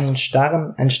zwar ein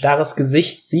starres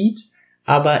Gesicht sieht,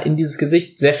 aber in dieses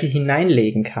Gesicht sehr viel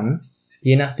hineinlegen kann,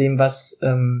 je nachdem, was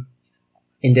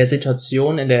in der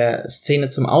Situation, in der Szene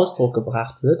zum Ausdruck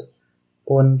gebracht wird.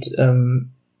 Und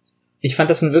ich fand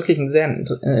das wirklich einen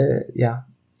sehr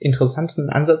interessanten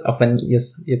Ansatz, auch wenn ihr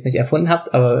es jetzt nicht erfunden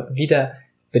habt, aber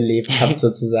wiederbelebt habt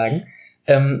sozusagen,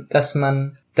 dass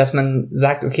man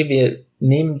sagt, okay, wir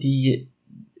nehmen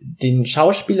den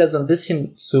Schauspieler so ein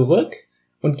bisschen zurück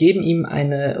und geben ihm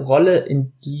eine Rolle,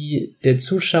 in die der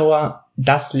Zuschauer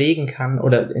das legen kann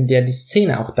oder in der die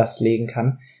Szene auch das legen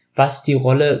kann, was die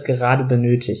Rolle gerade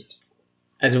benötigt.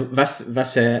 Also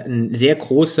was ein sehr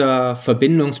großer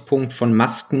Verbindungspunkt von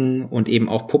Masken und eben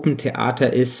auch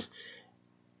Puppentheater ist,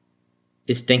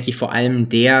 denke ich, vor allem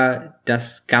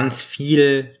dass ganz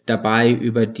viel dabei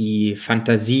über die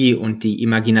Fantasie und die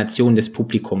Imagination des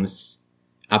Publikums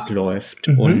abläuft.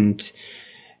 Und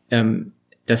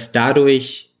dass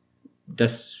dadurch,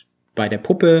 dass bei der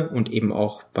Puppe und eben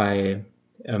auch bei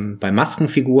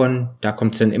Maskenfiguren, da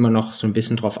kommt es dann immer noch so ein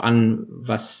bisschen drauf an,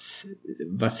 was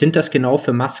sind das genau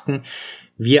für Masken.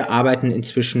 Wir arbeiten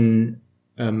inzwischen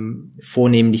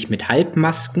vornehmlich mit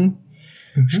Halbmasken,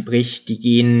 sprich, die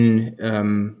gehen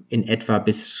in etwa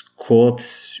bis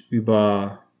kurz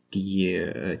über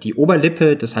die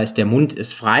Oberlippe, das heißt, der Mund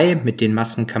ist frei. Mit den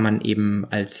Masken kann man eben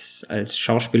als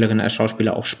Schauspielerin, als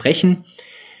Schauspieler auch sprechen,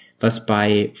 was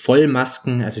bei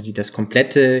Vollmasken, also die das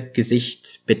komplette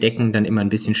Gesicht bedecken, dann immer ein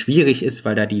bisschen schwierig ist,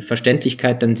 weil da die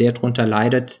Verständlichkeit dann sehr drunter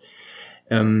leidet.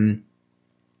 Genau,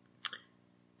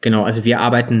 also wir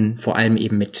arbeiten vor allem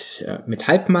eben mit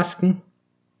Halbmasken.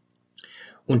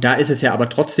 Und da ist es ja aber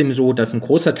trotzdem so, dass ein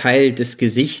großer Teil des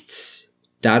Gesichts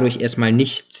dadurch erstmal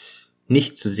nicht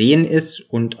zu sehen ist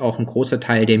und auch ein großer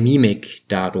Teil der Mimik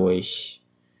dadurch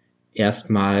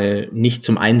erstmal nicht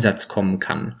zum Einsatz kommen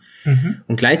kann.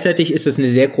 Und gleichzeitig ist es eine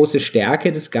sehr große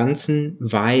Stärke des Ganzen,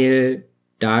 weil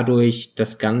dadurch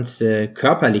das ganze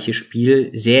körperliche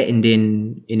Spiel sehr in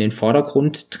den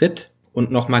Vordergrund tritt und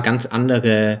nochmal ganz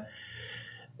andere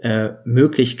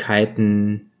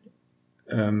Möglichkeiten,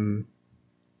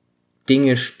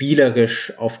 Dinge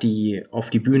spielerisch auf die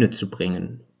Bühne zu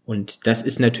bringen. Und das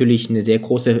ist natürlich eine sehr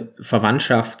große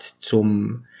Verwandtschaft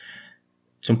zum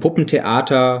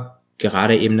Puppentheater,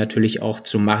 gerade eben natürlich auch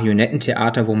zum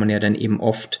Marionettentheater, wo man ja dann eben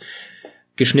oft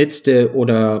geschnitzte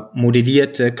oder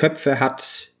modellierte Köpfe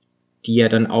hat, die ja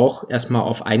dann auch erstmal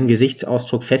auf einen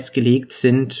Gesichtsausdruck festgelegt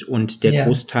sind und der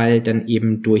Großteil dann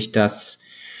eben durch das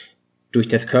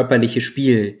körperliche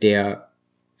Spiel, der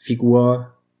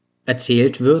Figur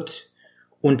erzählt wird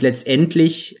und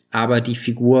letztendlich aber die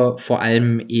Figur vor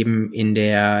allem eben in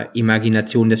der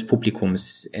Imagination des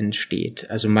Publikums entsteht.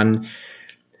 Also man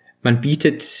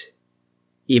bietet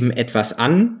eben etwas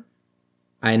an,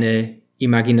 eine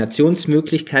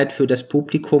Imaginationsmöglichkeit für das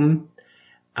Publikum,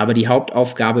 aber die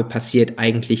Hauptaufgabe passiert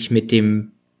eigentlich mit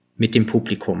dem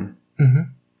Publikum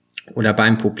oder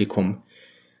beim Publikum.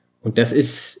 Und das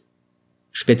ist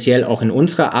speziell auch in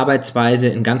unserer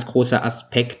Arbeitsweise ein ganz großer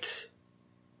Aspekt,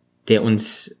 der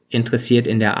uns interessiert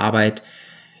in der Arbeit,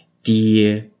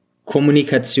 die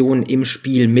Kommunikation im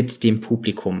Spiel mit dem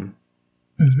Publikum.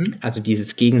 Also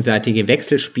dieses gegenseitige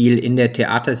Wechselspiel in der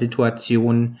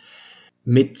Theatersituation,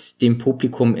 mit dem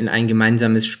Publikum in ein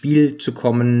gemeinsames Spiel zu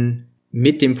kommen,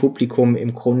 mit dem Publikum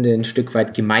im Grunde ein Stück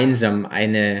weit gemeinsam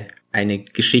eine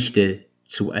Geschichte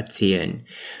zu erzählen.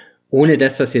 Ohne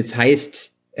dass das jetzt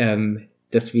heißt,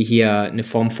 dass wir hier eine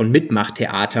Form von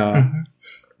Mitmachtheater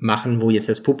machen, wo jetzt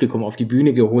das Publikum auf die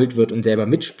Bühne geholt wird und selber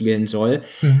mitspielen soll.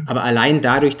 Aber allein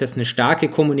dadurch, dass eine starke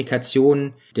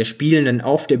Kommunikation der Spielenden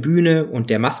auf der Bühne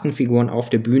und der Maskenfiguren auf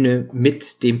der Bühne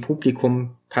mit dem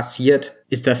Publikum passiert,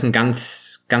 ist das ein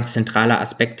ganz, ganz zentraler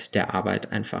Aspekt der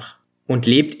Arbeit einfach. Und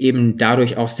lebt eben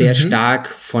dadurch auch sehr stark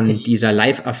von dieser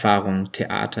Live-Erfahrung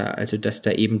Theater. Also, dass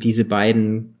da eben diese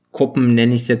beiden Gruppen,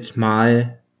 nenne ich es jetzt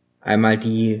mal, einmal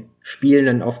die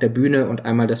Spielenden auf der Bühne und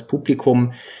einmal das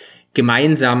Publikum,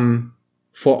 gemeinsam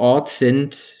vor Ort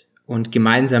sind und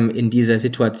gemeinsam in dieser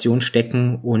Situation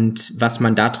stecken und was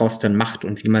man daraus dann macht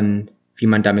und wie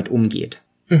man damit umgeht.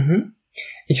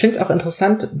 Ich finde es auch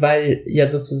interessant, weil ja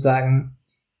sozusagen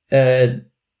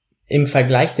im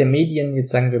Vergleich der Medien,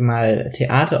 jetzt sagen wir mal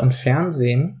Theater und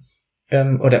Fernsehen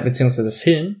oder beziehungsweise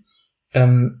Film,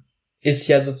 ist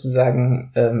ja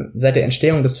sozusagen seit der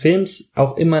Entstehung des Films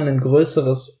auch immer ein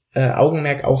größeres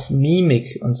Augenmerk auf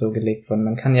Mimik und so gelegt worden.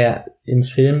 Man kann ja im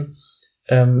Film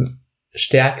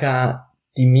stärker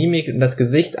die Mimik und das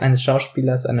Gesicht eines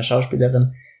Schauspielers, einer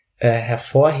Schauspielerin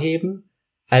hervorheben,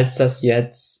 als das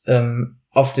jetzt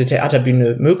auf der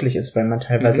Theaterbühne möglich ist, weil man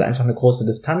teilweise einfach eine große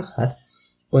Distanz hat.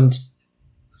 Und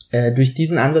durch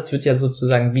diesen Ansatz wird ja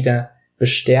sozusagen wieder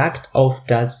bestärkt auf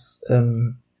das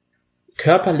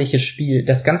körperliche Spiel,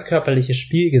 das ganz körperliche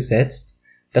Spiel gesetzt,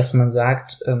 dass man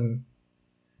sagt,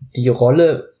 die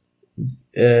Rolle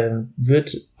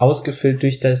wird ausgefüllt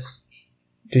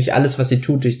durch alles, was sie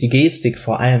tut, durch die Gestik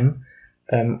vor allem,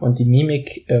 und die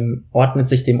Mimik ordnet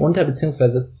sich dem unter,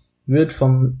 beziehungsweise wird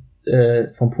vom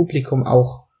Publikum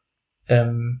auch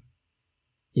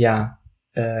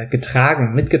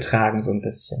mitgetragen so ein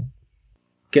bisschen.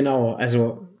 Genau,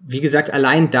 also wie gesagt,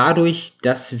 allein dadurch,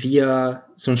 dass wir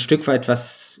so ein Stück weit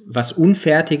was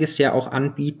Unfertiges ja auch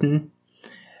anbieten,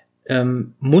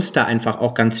 muss da einfach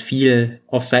auch ganz viel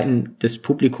auf Seiten des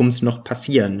Publikums noch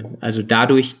passieren. Also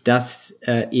dadurch, dass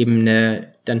eben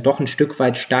eine dann doch ein Stück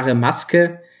weit starre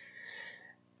Maske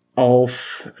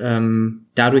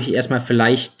dadurch erstmal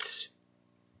vielleicht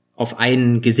auf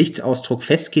einen Gesichtsausdruck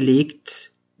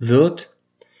festgelegt wird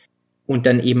und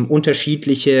dann eben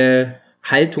unterschiedliche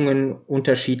Haltungen,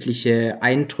 unterschiedliche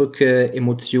Eindrücke,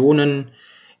 Emotionen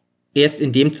erst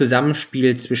in dem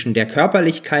Zusammenspiel zwischen der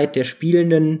Körperlichkeit der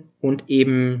Spielenden und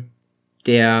eben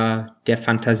der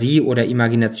Fantasie oder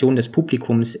Imagination des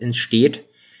Publikums entsteht,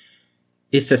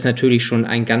 ist das natürlich schon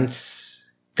ein ganz,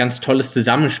 ganz tolles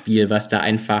Zusammenspiel, was da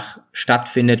einfach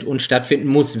stattfindet und stattfinden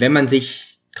muss, wenn man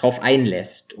sich drauf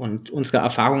einlässt. Und unserer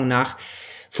Erfahrung nach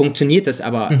funktioniert das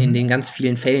aber in den ganz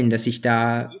vielen Fällen, dass sich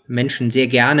da Menschen sehr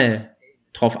gerne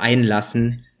drauf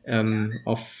einlassen,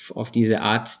 auf diese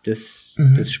Art des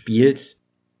Spiels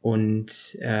und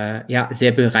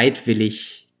sehr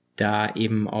bereitwillig da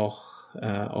eben auch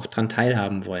dran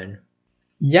teilhaben wollen.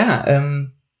 Ja,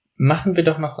 machen wir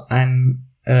doch noch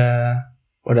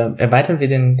oder erweitern wir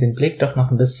den Blick doch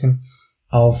noch ein bisschen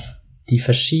auf die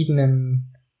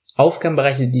verschiedenen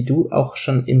Aufgabenbereiche, die du auch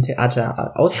schon im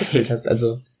Theater ausgefüllt hast.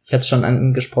 Also ich hatte schon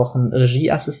angesprochen,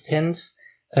 Regieassistenz,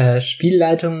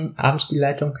 Spielleitung,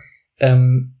 Abendspielleitung,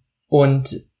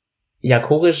 und ja,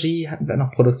 Co-Regie, hatten wir noch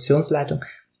Produktionsleitung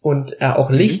und auch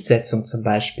Lichtsetzung zum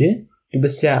Beispiel. Du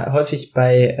bist ja häufig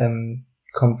bei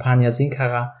Compania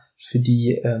Sincara für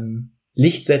die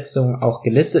Lichtsetzung auch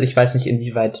gelistet. Ich weiß nicht,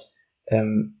 inwieweit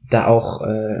da auch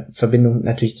Verbindungen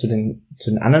natürlich zu den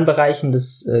anderen Bereichen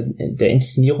der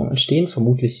Inszenierung entstehen.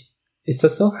 Vermutlich ist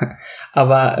das so.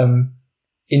 Aber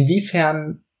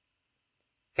inwiefern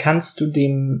kannst du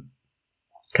dem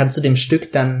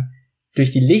Stück dann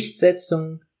durch die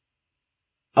Lichtsetzung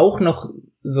auch noch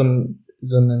so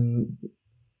eine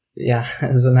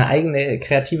eigene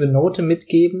kreative Note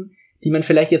mitgeben, die man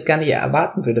vielleicht jetzt gar nicht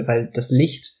erwarten würde, weil das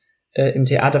Licht im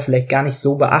Theater vielleicht gar nicht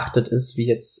so beachtet ist, wie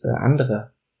jetzt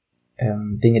andere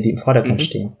Dinge, die im Vordergrund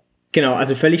stehen. Genau,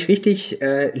 also völlig richtig.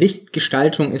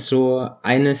 Lichtgestaltung ist so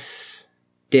eines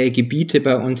der Gebiete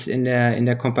bei uns in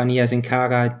der Compagnia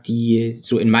Sincara, die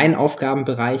so in meinen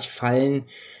Aufgabenbereich fallen.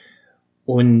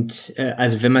 Und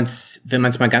also wenn man es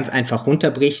mal ganz einfach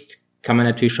runterbricht, kann man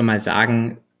natürlich schon mal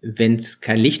sagen, wenn es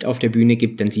kein Licht auf der Bühne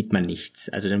gibt, dann sieht man nichts.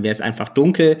 Also dann wäre es einfach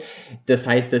dunkel. Das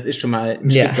heißt, das ist schon mal ein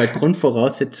Stück weit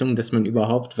Grundvoraussetzung, dass man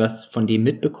überhaupt was von dem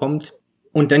mitbekommt.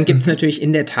 Und dann gibt es natürlich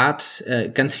in der Tat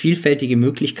ganz vielfältige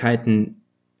Möglichkeiten,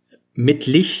 mit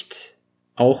Licht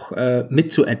auch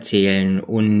mitzuerzählen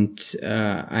und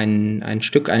ein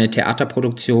Stück, eine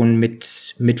Theaterproduktion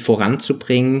mit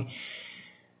voranzubringen,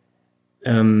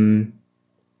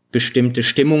 bestimmte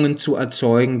Stimmungen zu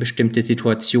erzeugen, bestimmte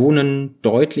Situationen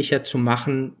deutlicher zu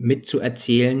machen,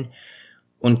 mitzuerzählen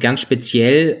und ganz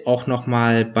speziell auch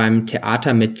nochmal beim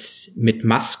Theater mit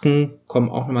Masken kommen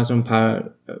auch nochmal so ein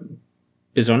paar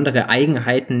besondere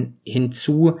Eigenheiten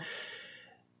hinzu.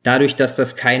 Dadurch, dass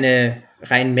das keine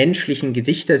rein menschlichen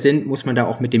Gesichter sind, muss man da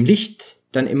auch mit dem Licht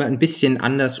dann immer ein bisschen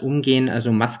anders umgehen.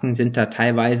 Also Masken sind da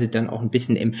teilweise dann auch ein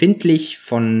bisschen empfindlich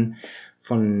von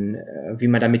wie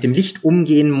man da mit dem Licht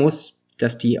umgehen muss,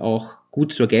 dass die auch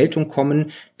gut zur Geltung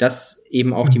kommen, dass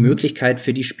eben auch die Möglichkeit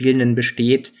für die Spielenden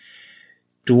besteht,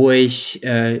 durch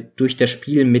das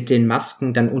Spiel mit den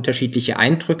Masken dann unterschiedliche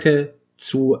Eindrücke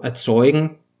zu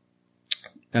erzeugen.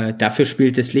 Dafür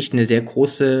spielt das Licht eine sehr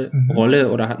große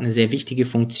Rolle oder hat eine sehr wichtige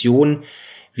Funktion,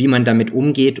 wie man damit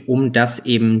umgeht, um das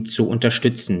eben zu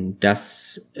unterstützen,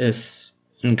 dass es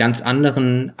einen ganz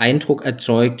anderen Eindruck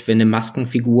erzeugt, wenn eine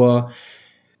Maskenfigur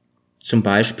zum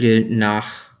Beispiel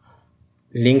nach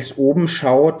links oben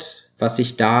schaut, was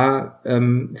sich da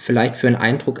vielleicht für einen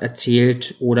Eindruck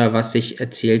erzählt oder was sich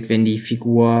erzählt, wenn die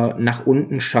Figur nach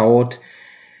unten schaut,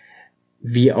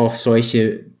 wie auch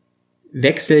solche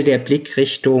Wechsel der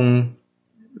Blickrichtung,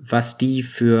 was die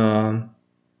für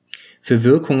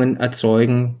Wirkungen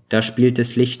erzeugen, da spielt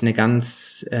das Licht eine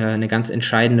ganz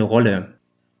entscheidende Rolle.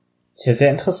 Ja, sehr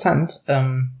interessant.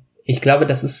 Ich glaube,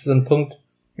 das ist so ein Punkt,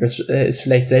 das ist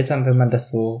vielleicht seltsam, wenn man das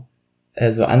so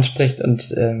anspricht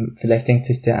und vielleicht denkt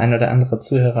sich der ein oder andere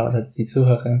Zuhörer oder die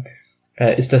Zuhörerin,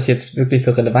 ist das jetzt wirklich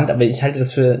so relevant? Aber ich halte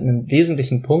das für einen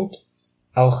wesentlichen Punkt,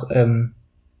 auch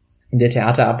in der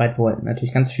Theaterarbeit, wo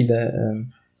natürlich ganz viele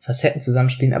Facetten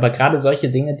zusammenspielen, aber gerade solche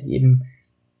Dinge, die eben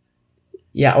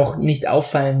ja auch nicht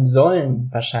auffallen sollen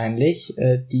wahrscheinlich,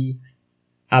 die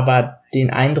aber den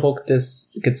Eindruck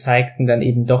des Gezeigten dann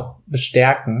eben doch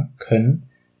bestärken können.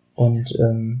 Und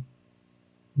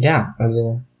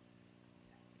also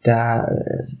da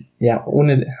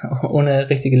ohne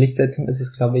richtige Lichtsetzung ist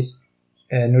es, glaube ich,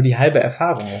 nur die halbe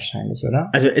Erfahrung wahrscheinlich, oder?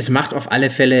 Also es macht auf alle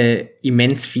Fälle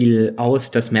immens viel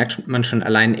aus. Das merkt man schon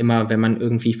allein immer, wenn man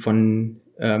irgendwie von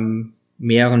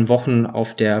mehreren Wochen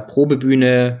auf der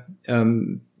Probebühne,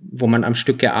 wo man am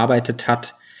Stück gearbeitet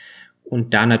hat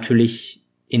und da natürlich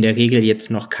in der Regel jetzt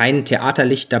noch kein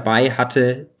Theaterlicht dabei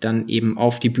hatte, dann eben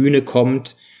auf die Bühne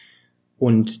kommt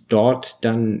und dort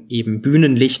dann eben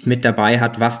Bühnenlicht mit dabei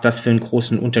hat, was das für einen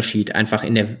großen Unterschied einfach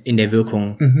in der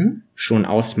Wirkung schon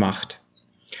ausmacht.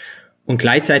 Und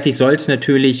gleichzeitig soll es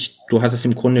natürlich, du hast es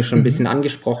im Grunde schon ein bisschen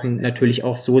angesprochen, natürlich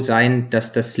auch so sein,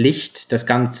 dass das Licht das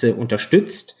Ganze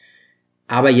unterstützt,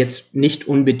 aber jetzt nicht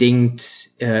unbedingt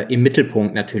im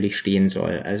Mittelpunkt natürlich stehen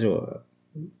soll. Also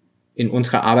in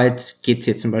unserer Arbeit geht es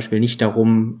jetzt zum Beispiel nicht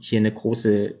darum, hier eine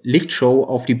große Lichtshow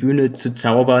auf die Bühne zu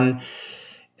zaubern,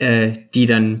 die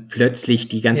dann plötzlich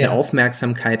die ganze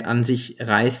Aufmerksamkeit an sich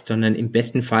reißt, sondern im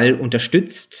besten Fall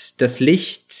unterstützt das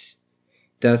Licht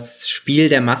das Spiel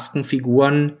der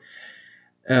Maskenfiguren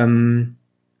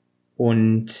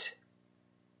und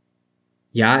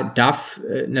ja, darf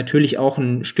natürlich auch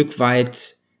ein Stück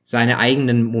weit seine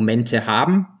eigenen Momente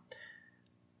haben,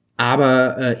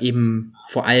 aber eben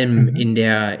vor allem in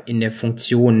der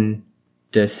Funktion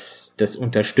des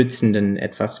Unterstützenden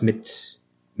etwas mit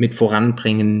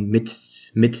voranbringen, mit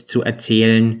zu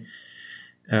erzählen,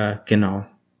 genau.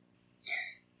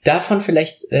 Davon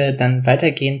vielleicht dann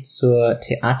weitergehend zur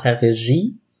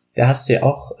Theaterregie. Da hast du ja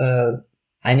auch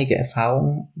einige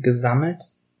Erfahrungen gesammelt.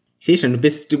 Ich sehe schon, du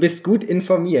bist gut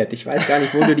informiert. Ich weiß gar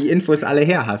nicht, wo du die Infos alle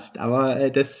her hast,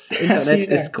 aber das Internet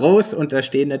ist groß und da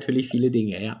stehen natürlich viele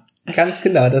Dinge, ja. Ganz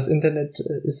genau, das Internet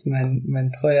ist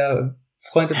mein treuer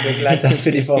Freund und Begleiter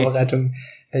für die Vorbereitung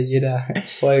jeder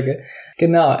Folge.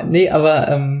 Genau, nee,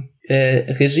 aber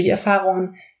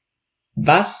Regieerfahrungen,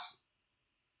 was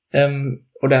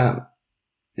oder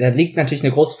da liegt natürlich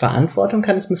eine große Verantwortung,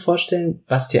 kann ich mir vorstellen,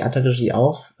 was Theaterregie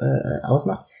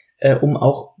ausmacht, um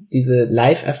auch diese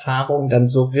Live-Erfahrung dann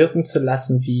so wirken zu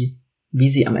lassen, wie wie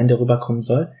sie am Ende rüberkommen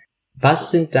soll.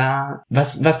 Was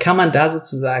kann man da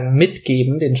sozusagen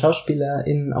mitgeben, den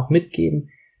SchauspielerInnen auch mitgeben,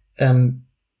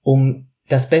 um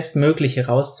das Bestmögliche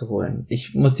rauszuholen?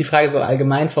 Ich muss die Frage so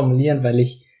allgemein formulieren, weil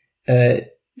ich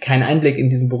keinen Einblick in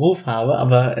diesen Beruf habe,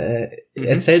 aber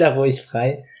erzähl da ruhig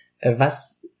frei,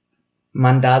 was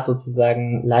man da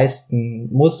sozusagen leisten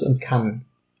muss und kann.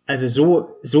 Also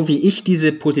so wie ich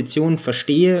diese Position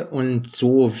verstehe und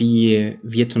so wie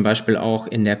wir zum Beispiel auch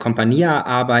in der Compagnia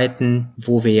arbeiten,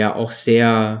 wo wir ja auch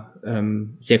sehr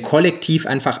kollektiv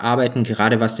einfach arbeiten,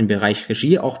 gerade was den Bereich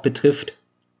Regie auch betrifft,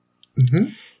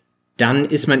 dann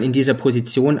ist man in dieser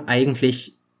Position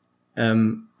eigentlich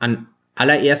an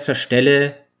allererster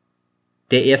Stelle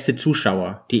der erste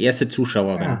Zuschauer, die erste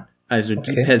Zuschauerin. Also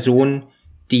die Person,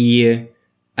 die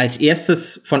als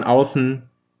erstes von außen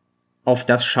auf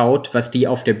das schaut, was die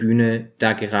auf der Bühne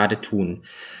da gerade tun.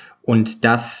 Und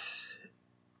das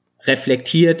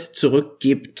reflektiert,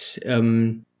 zurückgibt,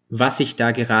 was sich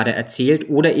da gerade erzählt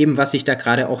oder eben was sich da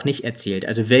gerade auch nicht erzählt.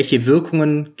 Also welche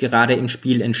Wirkungen gerade im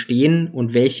Spiel entstehen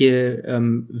und welche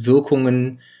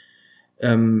Wirkungen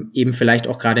eben vielleicht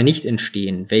auch gerade nicht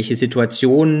entstehen. Welche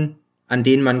Situationen, an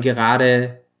denen man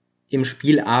gerade im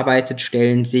Spiel arbeitet,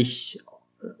 stellen sich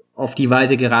auf die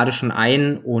Weise gerade schon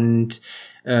ein und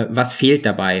was fehlt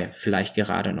dabei vielleicht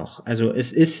gerade noch. Also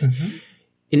es ist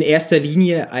in erster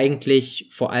Linie eigentlich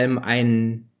vor allem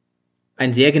ein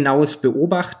sehr genaues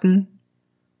Beobachten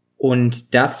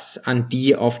und das an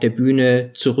die auf der Bühne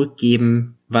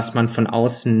zurückgeben, was man von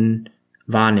außen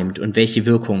wahrnimmt und welche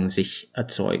Wirkungen sich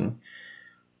erzeugen.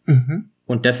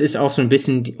 Und das ist auch so ein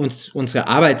bisschen unsere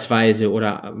Arbeitsweise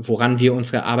oder woran wir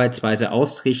unsere Arbeitsweise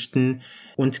ausrichten.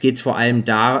 Uns geht es vor allem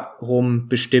darum,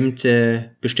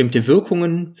 bestimmte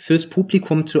Wirkungen fürs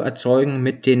Publikum zu erzeugen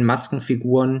mit den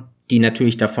Maskenfiguren, die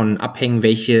natürlich davon abhängen,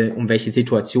 um welche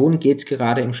Situation geht es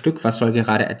gerade im Stück, was soll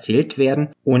gerade erzählt werden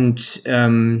und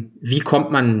wie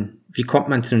kommt man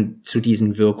zu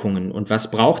diesen Wirkungen und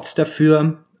was braucht es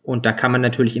dafür? Und da kann man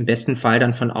natürlich im besten Fall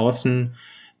dann von außen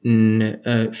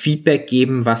ein Feedback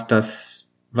geben, was das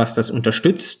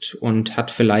unterstützt und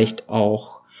hat vielleicht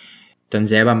auch dann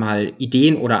selber mal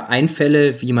Ideen oder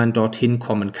Einfälle, wie man dorthin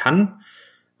kommen kann.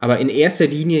 Aber in erster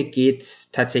Linie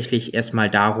geht's tatsächlich erstmal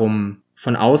darum,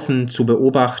 von außen zu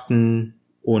beobachten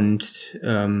und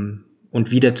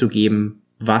wiederzugeben,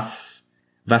 was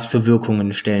für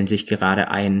Wirkungen stellen sich gerade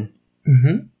ein.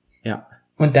 Ja.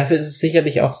 Und dafür ist es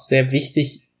sicherlich auch sehr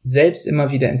wichtig, selbst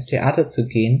immer wieder ins Theater zu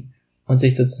gehen und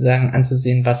sich sozusagen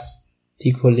anzusehen, was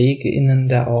die KollegInnen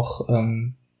da auch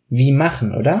wie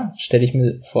machen, oder? Stelle ich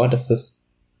mir vor, dass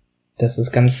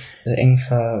das ganz eng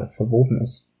verwoben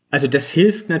ist. Also das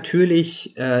hilft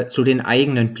natürlich, so den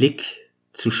eigenen Blick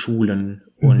zu schulen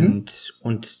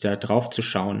und da drauf zu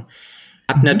schauen.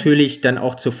 Hat natürlich dann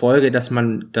auch zur Folge, dass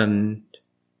man dann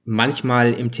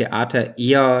manchmal im Theater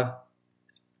eher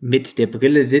mit der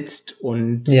Brille sitzt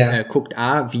und guckt,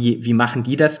 wie machen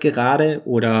die das gerade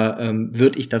oder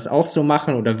würde ich das auch so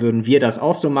machen oder würden wir das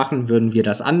auch so machen, würden wir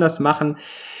das anders machen?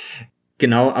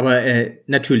 Genau, aber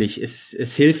natürlich,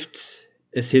 es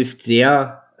hilft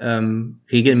sehr,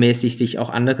 regelmäßig sich auch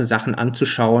andere Sachen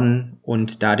anzuschauen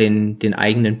und da den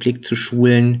eigenen Blick zu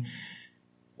schulen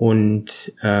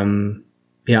und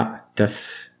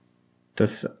das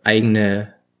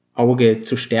eigene Auge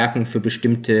zu stärken für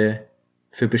bestimmte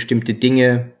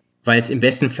Dinge, weil es im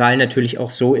besten Fall natürlich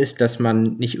auch so ist, dass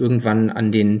man nicht irgendwann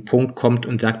an den Punkt kommt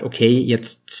und sagt, okay,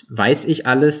 jetzt weiß ich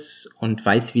alles und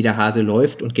weiß, wie der Hase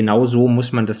läuft und genau so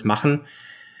muss man das machen,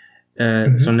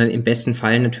 sondern im besten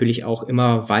Fall natürlich auch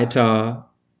immer weiter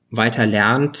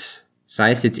lernt,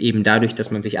 sei es jetzt eben dadurch,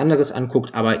 dass man sich anderes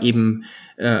anguckt, aber eben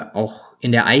auch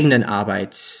in der eigenen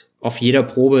Arbeit auf jeder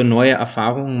Probe neue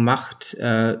Erfahrungen macht,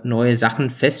 neue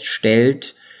Sachen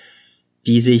feststellt,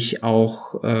 die sich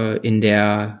auch in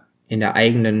der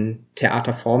eigenen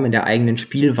Theaterform, in der eigenen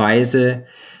Spielweise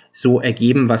so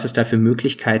ergeben, was es da für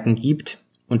Möglichkeiten gibt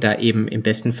und da eben im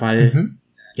besten Fall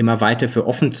immer weiter für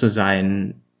offen zu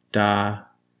sein, da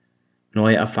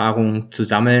neue Erfahrungen zu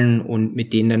sammeln und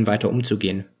mit denen dann weiter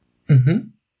umzugehen.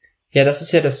 Ja, das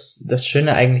ist ja das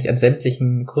Schöne eigentlich an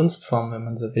sämtlichen Kunstformen, wenn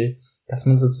man so will, dass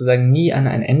man sozusagen nie an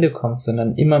ein Ende kommt,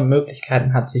 sondern immer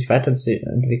Möglichkeiten hat, sich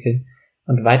weiterzuentwickeln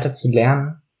und weiter zu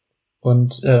lernen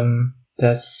und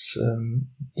dass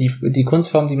die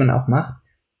Kunstform, die man auch macht,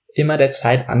 immer der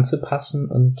Zeit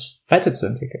anzupassen und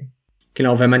weiterzuentwickeln.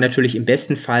 Genau, wenn man natürlich im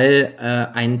besten Fall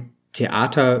ein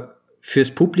Theater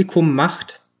fürs Publikum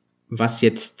macht, was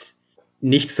jetzt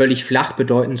nicht völlig flach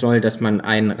bedeuten soll, dass man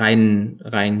ein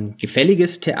rein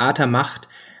gefälliges Theater macht,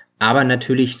 aber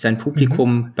natürlich sein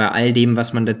Publikum bei all dem,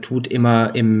 was man da tut,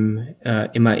 immer im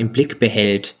Blick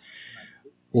behält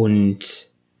und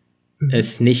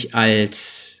es nicht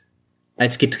als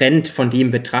getrennt von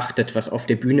dem betrachtet, was auf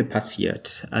der Bühne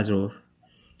passiert. Also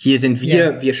hier sind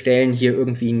wir stellen hier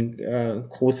irgendwie ein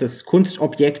großes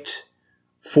Kunstobjekt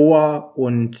vor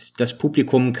und das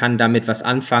Publikum kann damit was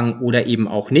anfangen oder eben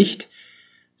auch nicht,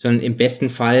 sondern im besten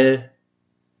Fall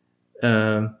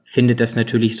findet das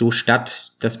natürlich so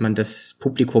statt, dass man das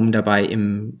Publikum dabei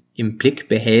im Blick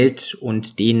behält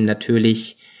und denen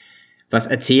natürlich was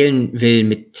erzählen will,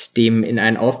 mit dem in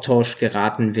einen Austausch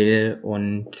geraten will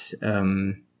und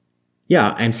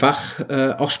einfach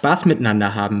auch Spaß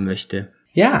miteinander haben möchte.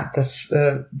 Ja, das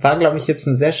war, glaube ich, jetzt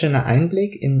ein sehr schöner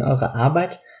Einblick in eure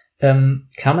Arbeit. Kann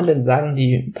man denn sagen,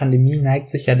 die Pandemie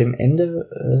neigt sich ja dem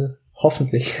Ende,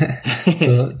 hoffentlich,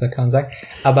 so kann man sagen.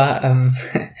 Aber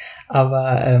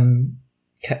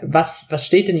was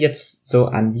steht denn jetzt so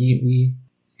an?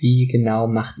 Wie genau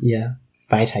macht ihr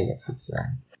weiter jetzt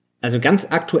sozusagen? Also ganz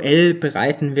aktuell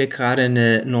bereiten wir gerade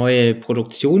eine neue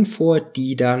Produktion vor,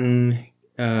 die dann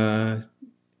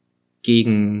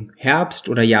gegen Herbst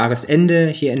oder Jahresende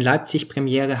hier in Leipzig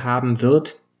Premiere haben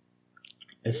wird.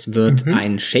 Es wird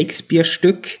ein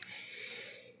Shakespeare-Stück,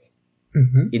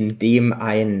 in dem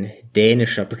ein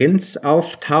dänischer Prinz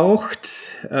auftaucht,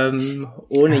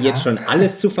 ohne jetzt schon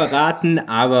alles zu verraten,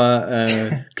 aber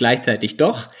gleichzeitig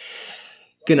doch.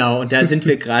 Genau, und da sind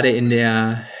wir gerade in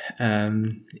der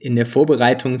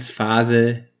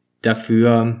Vorbereitungsphase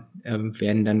dafür,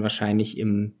 werden dann wahrscheinlich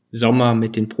im Sommer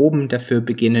mit den Proben dafür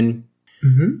beginnen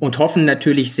und hoffen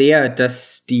natürlich sehr,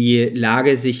 dass die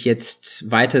Lage sich jetzt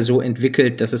weiter so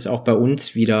entwickelt, dass es auch bei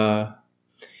uns wieder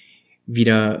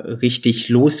richtig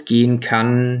losgehen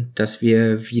kann, dass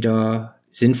wir wieder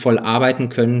sinnvoll arbeiten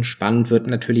können. Spannend wird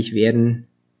natürlich werden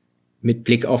mit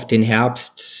Blick auf den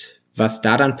Herbst, was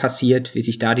da dann passiert, wie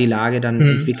sich da die Lage dann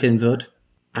entwickeln wird.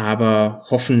 Aber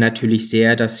hoffen natürlich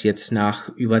sehr, dass jetzt nach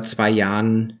über 2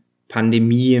 Jahren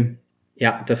Pandemie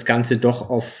das Ganze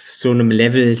doch auf so einem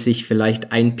Level sich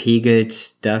vielleicht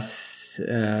einpegelt, dass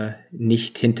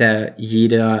nicht hinter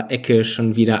jeder Ecke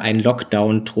schon wieder ein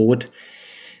Lockdown droht,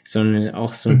 sondern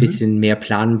auch so ein bisschen mehr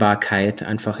Planbarkeit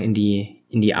einfach in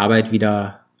die Arbeit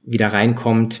wieder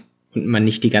reinkommt und man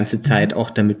nicht die ganze Zeit auch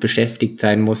damit beschäftigt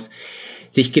sein muss,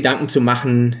 sich Gedanken zu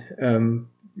machen,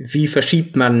 wie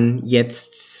verschiebt man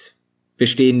jetzt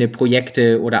bestehende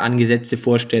Projekte oder angesetzte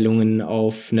Vorstellungen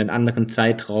auf einen anderen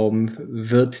Zeitraum?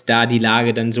 Wird da die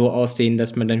Lage dann so aussehen,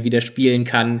 dass man dann wieder spielen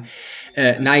kann?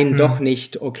 Nein, doch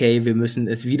nicht. Okay, wir müssen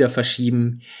es wieder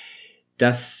verschieben.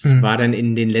 Das war dann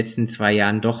in den letzten 2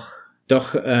 Jahren doch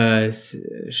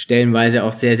stellenweise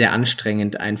auch sehr, sehr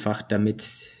anstrengend, einfach damit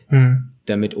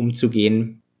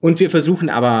umzugehen. Und wir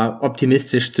versuchen aber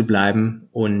optimistisch zu bleiben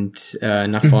und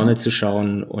nach vorne zu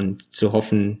schauen und zu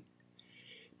hoffen,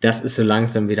 dass es so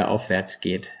langsam wieder aufwärts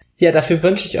geht. Ja, dafür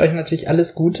wünsche ich euch natürlich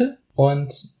alles Gute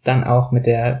und dann auch mit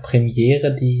der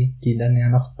Premiere, die dann ja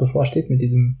noch bevorsteht, mit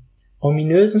diesem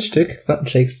ominösen Stück von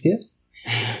Shakespeare.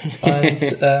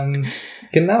 Und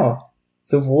genau,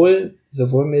 sowohl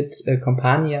mit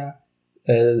Compania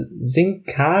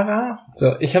Sincara.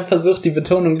 So, ich habe versucht, die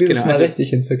Betonung dieses Mal richtig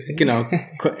hinzukriegen. Genau,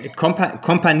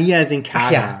 Compania Sincara.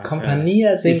 Ach ja,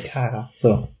 Compania Sincara.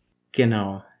 So.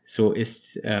 Genau, so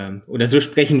ist, oder so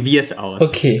sprechen wir es aus.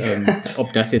 Okay.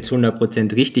 Ob das jetzt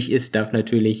 100% richtig ist, darf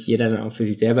natürlich jeder dann auch für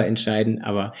sich selber entscheiden,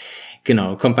 aber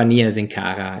genau, Compania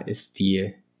Sincara ist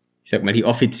die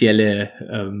offizielle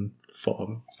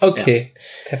Form. Okay,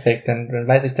 perfekt, dann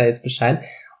weiß ich da jetzt Bescheid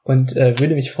und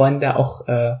würde mich freuen, da auch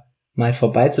mal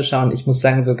vorbeizuschauen. Ich muss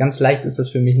sagen, so ganz leicht ist das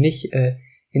für mich nicht,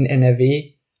 in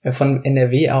NRW, von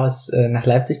NRW aus nach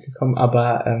Leipzig zu kommen,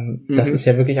 aber das ist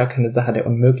ja wirklich auch keine Sache der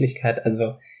Unmöglichkeit,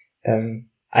 also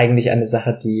eigentlich eine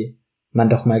Sache, die man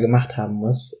doch mal gemacht haben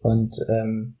muss und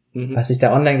was ich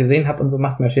da online gesehen habe und so,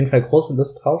 macht mir auf jeden Fall große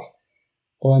Lust drauf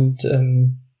und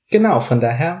genau, von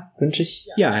daher wünsche ich...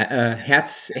 Ja,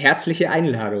 herzliche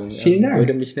Einladung. Vielen Dank.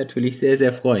 Würde mich natürlich sehr,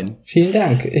 sehr freuen. Vielen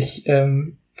Dank. Ich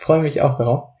freue mich auch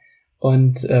darauf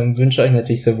und wünsche euch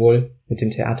natürlich sowohl mit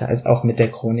dem Theater als auch mit der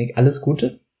Chronik alles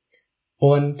Gute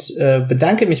und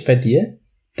bedanke mich bei dir,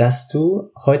 dass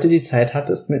du heute die Zeit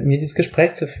hattest, mit mir dieses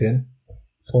Gespräch zu führen.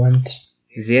 Und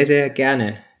sehr, sehr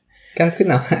gerne. Ganz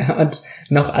genau. Und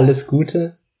noch alles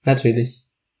Gute, natürlich,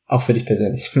 auch für dich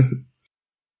persönlich.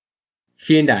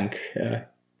 Vielen Dank.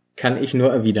 Kann ich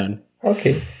nur erwidern.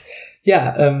 Okay.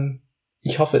 Ja,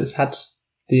 ich hoffe, es hat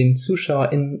den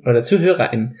ZuschauerInnen oder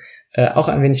ZuhörerInnen auch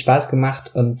ein wenig Spaß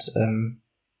gemacht und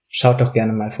schaut doch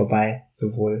gerne mal vorbei,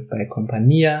 sowohl bei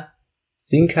Compania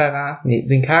Sincara,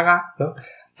 so,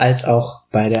 als auch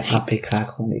bei der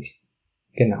APK-Chronik.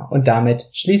 Genau. Und damit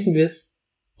schließen wir es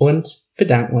und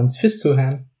bedanken uns fürs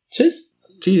Zuhören. Tschüss.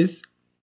 Tschüss.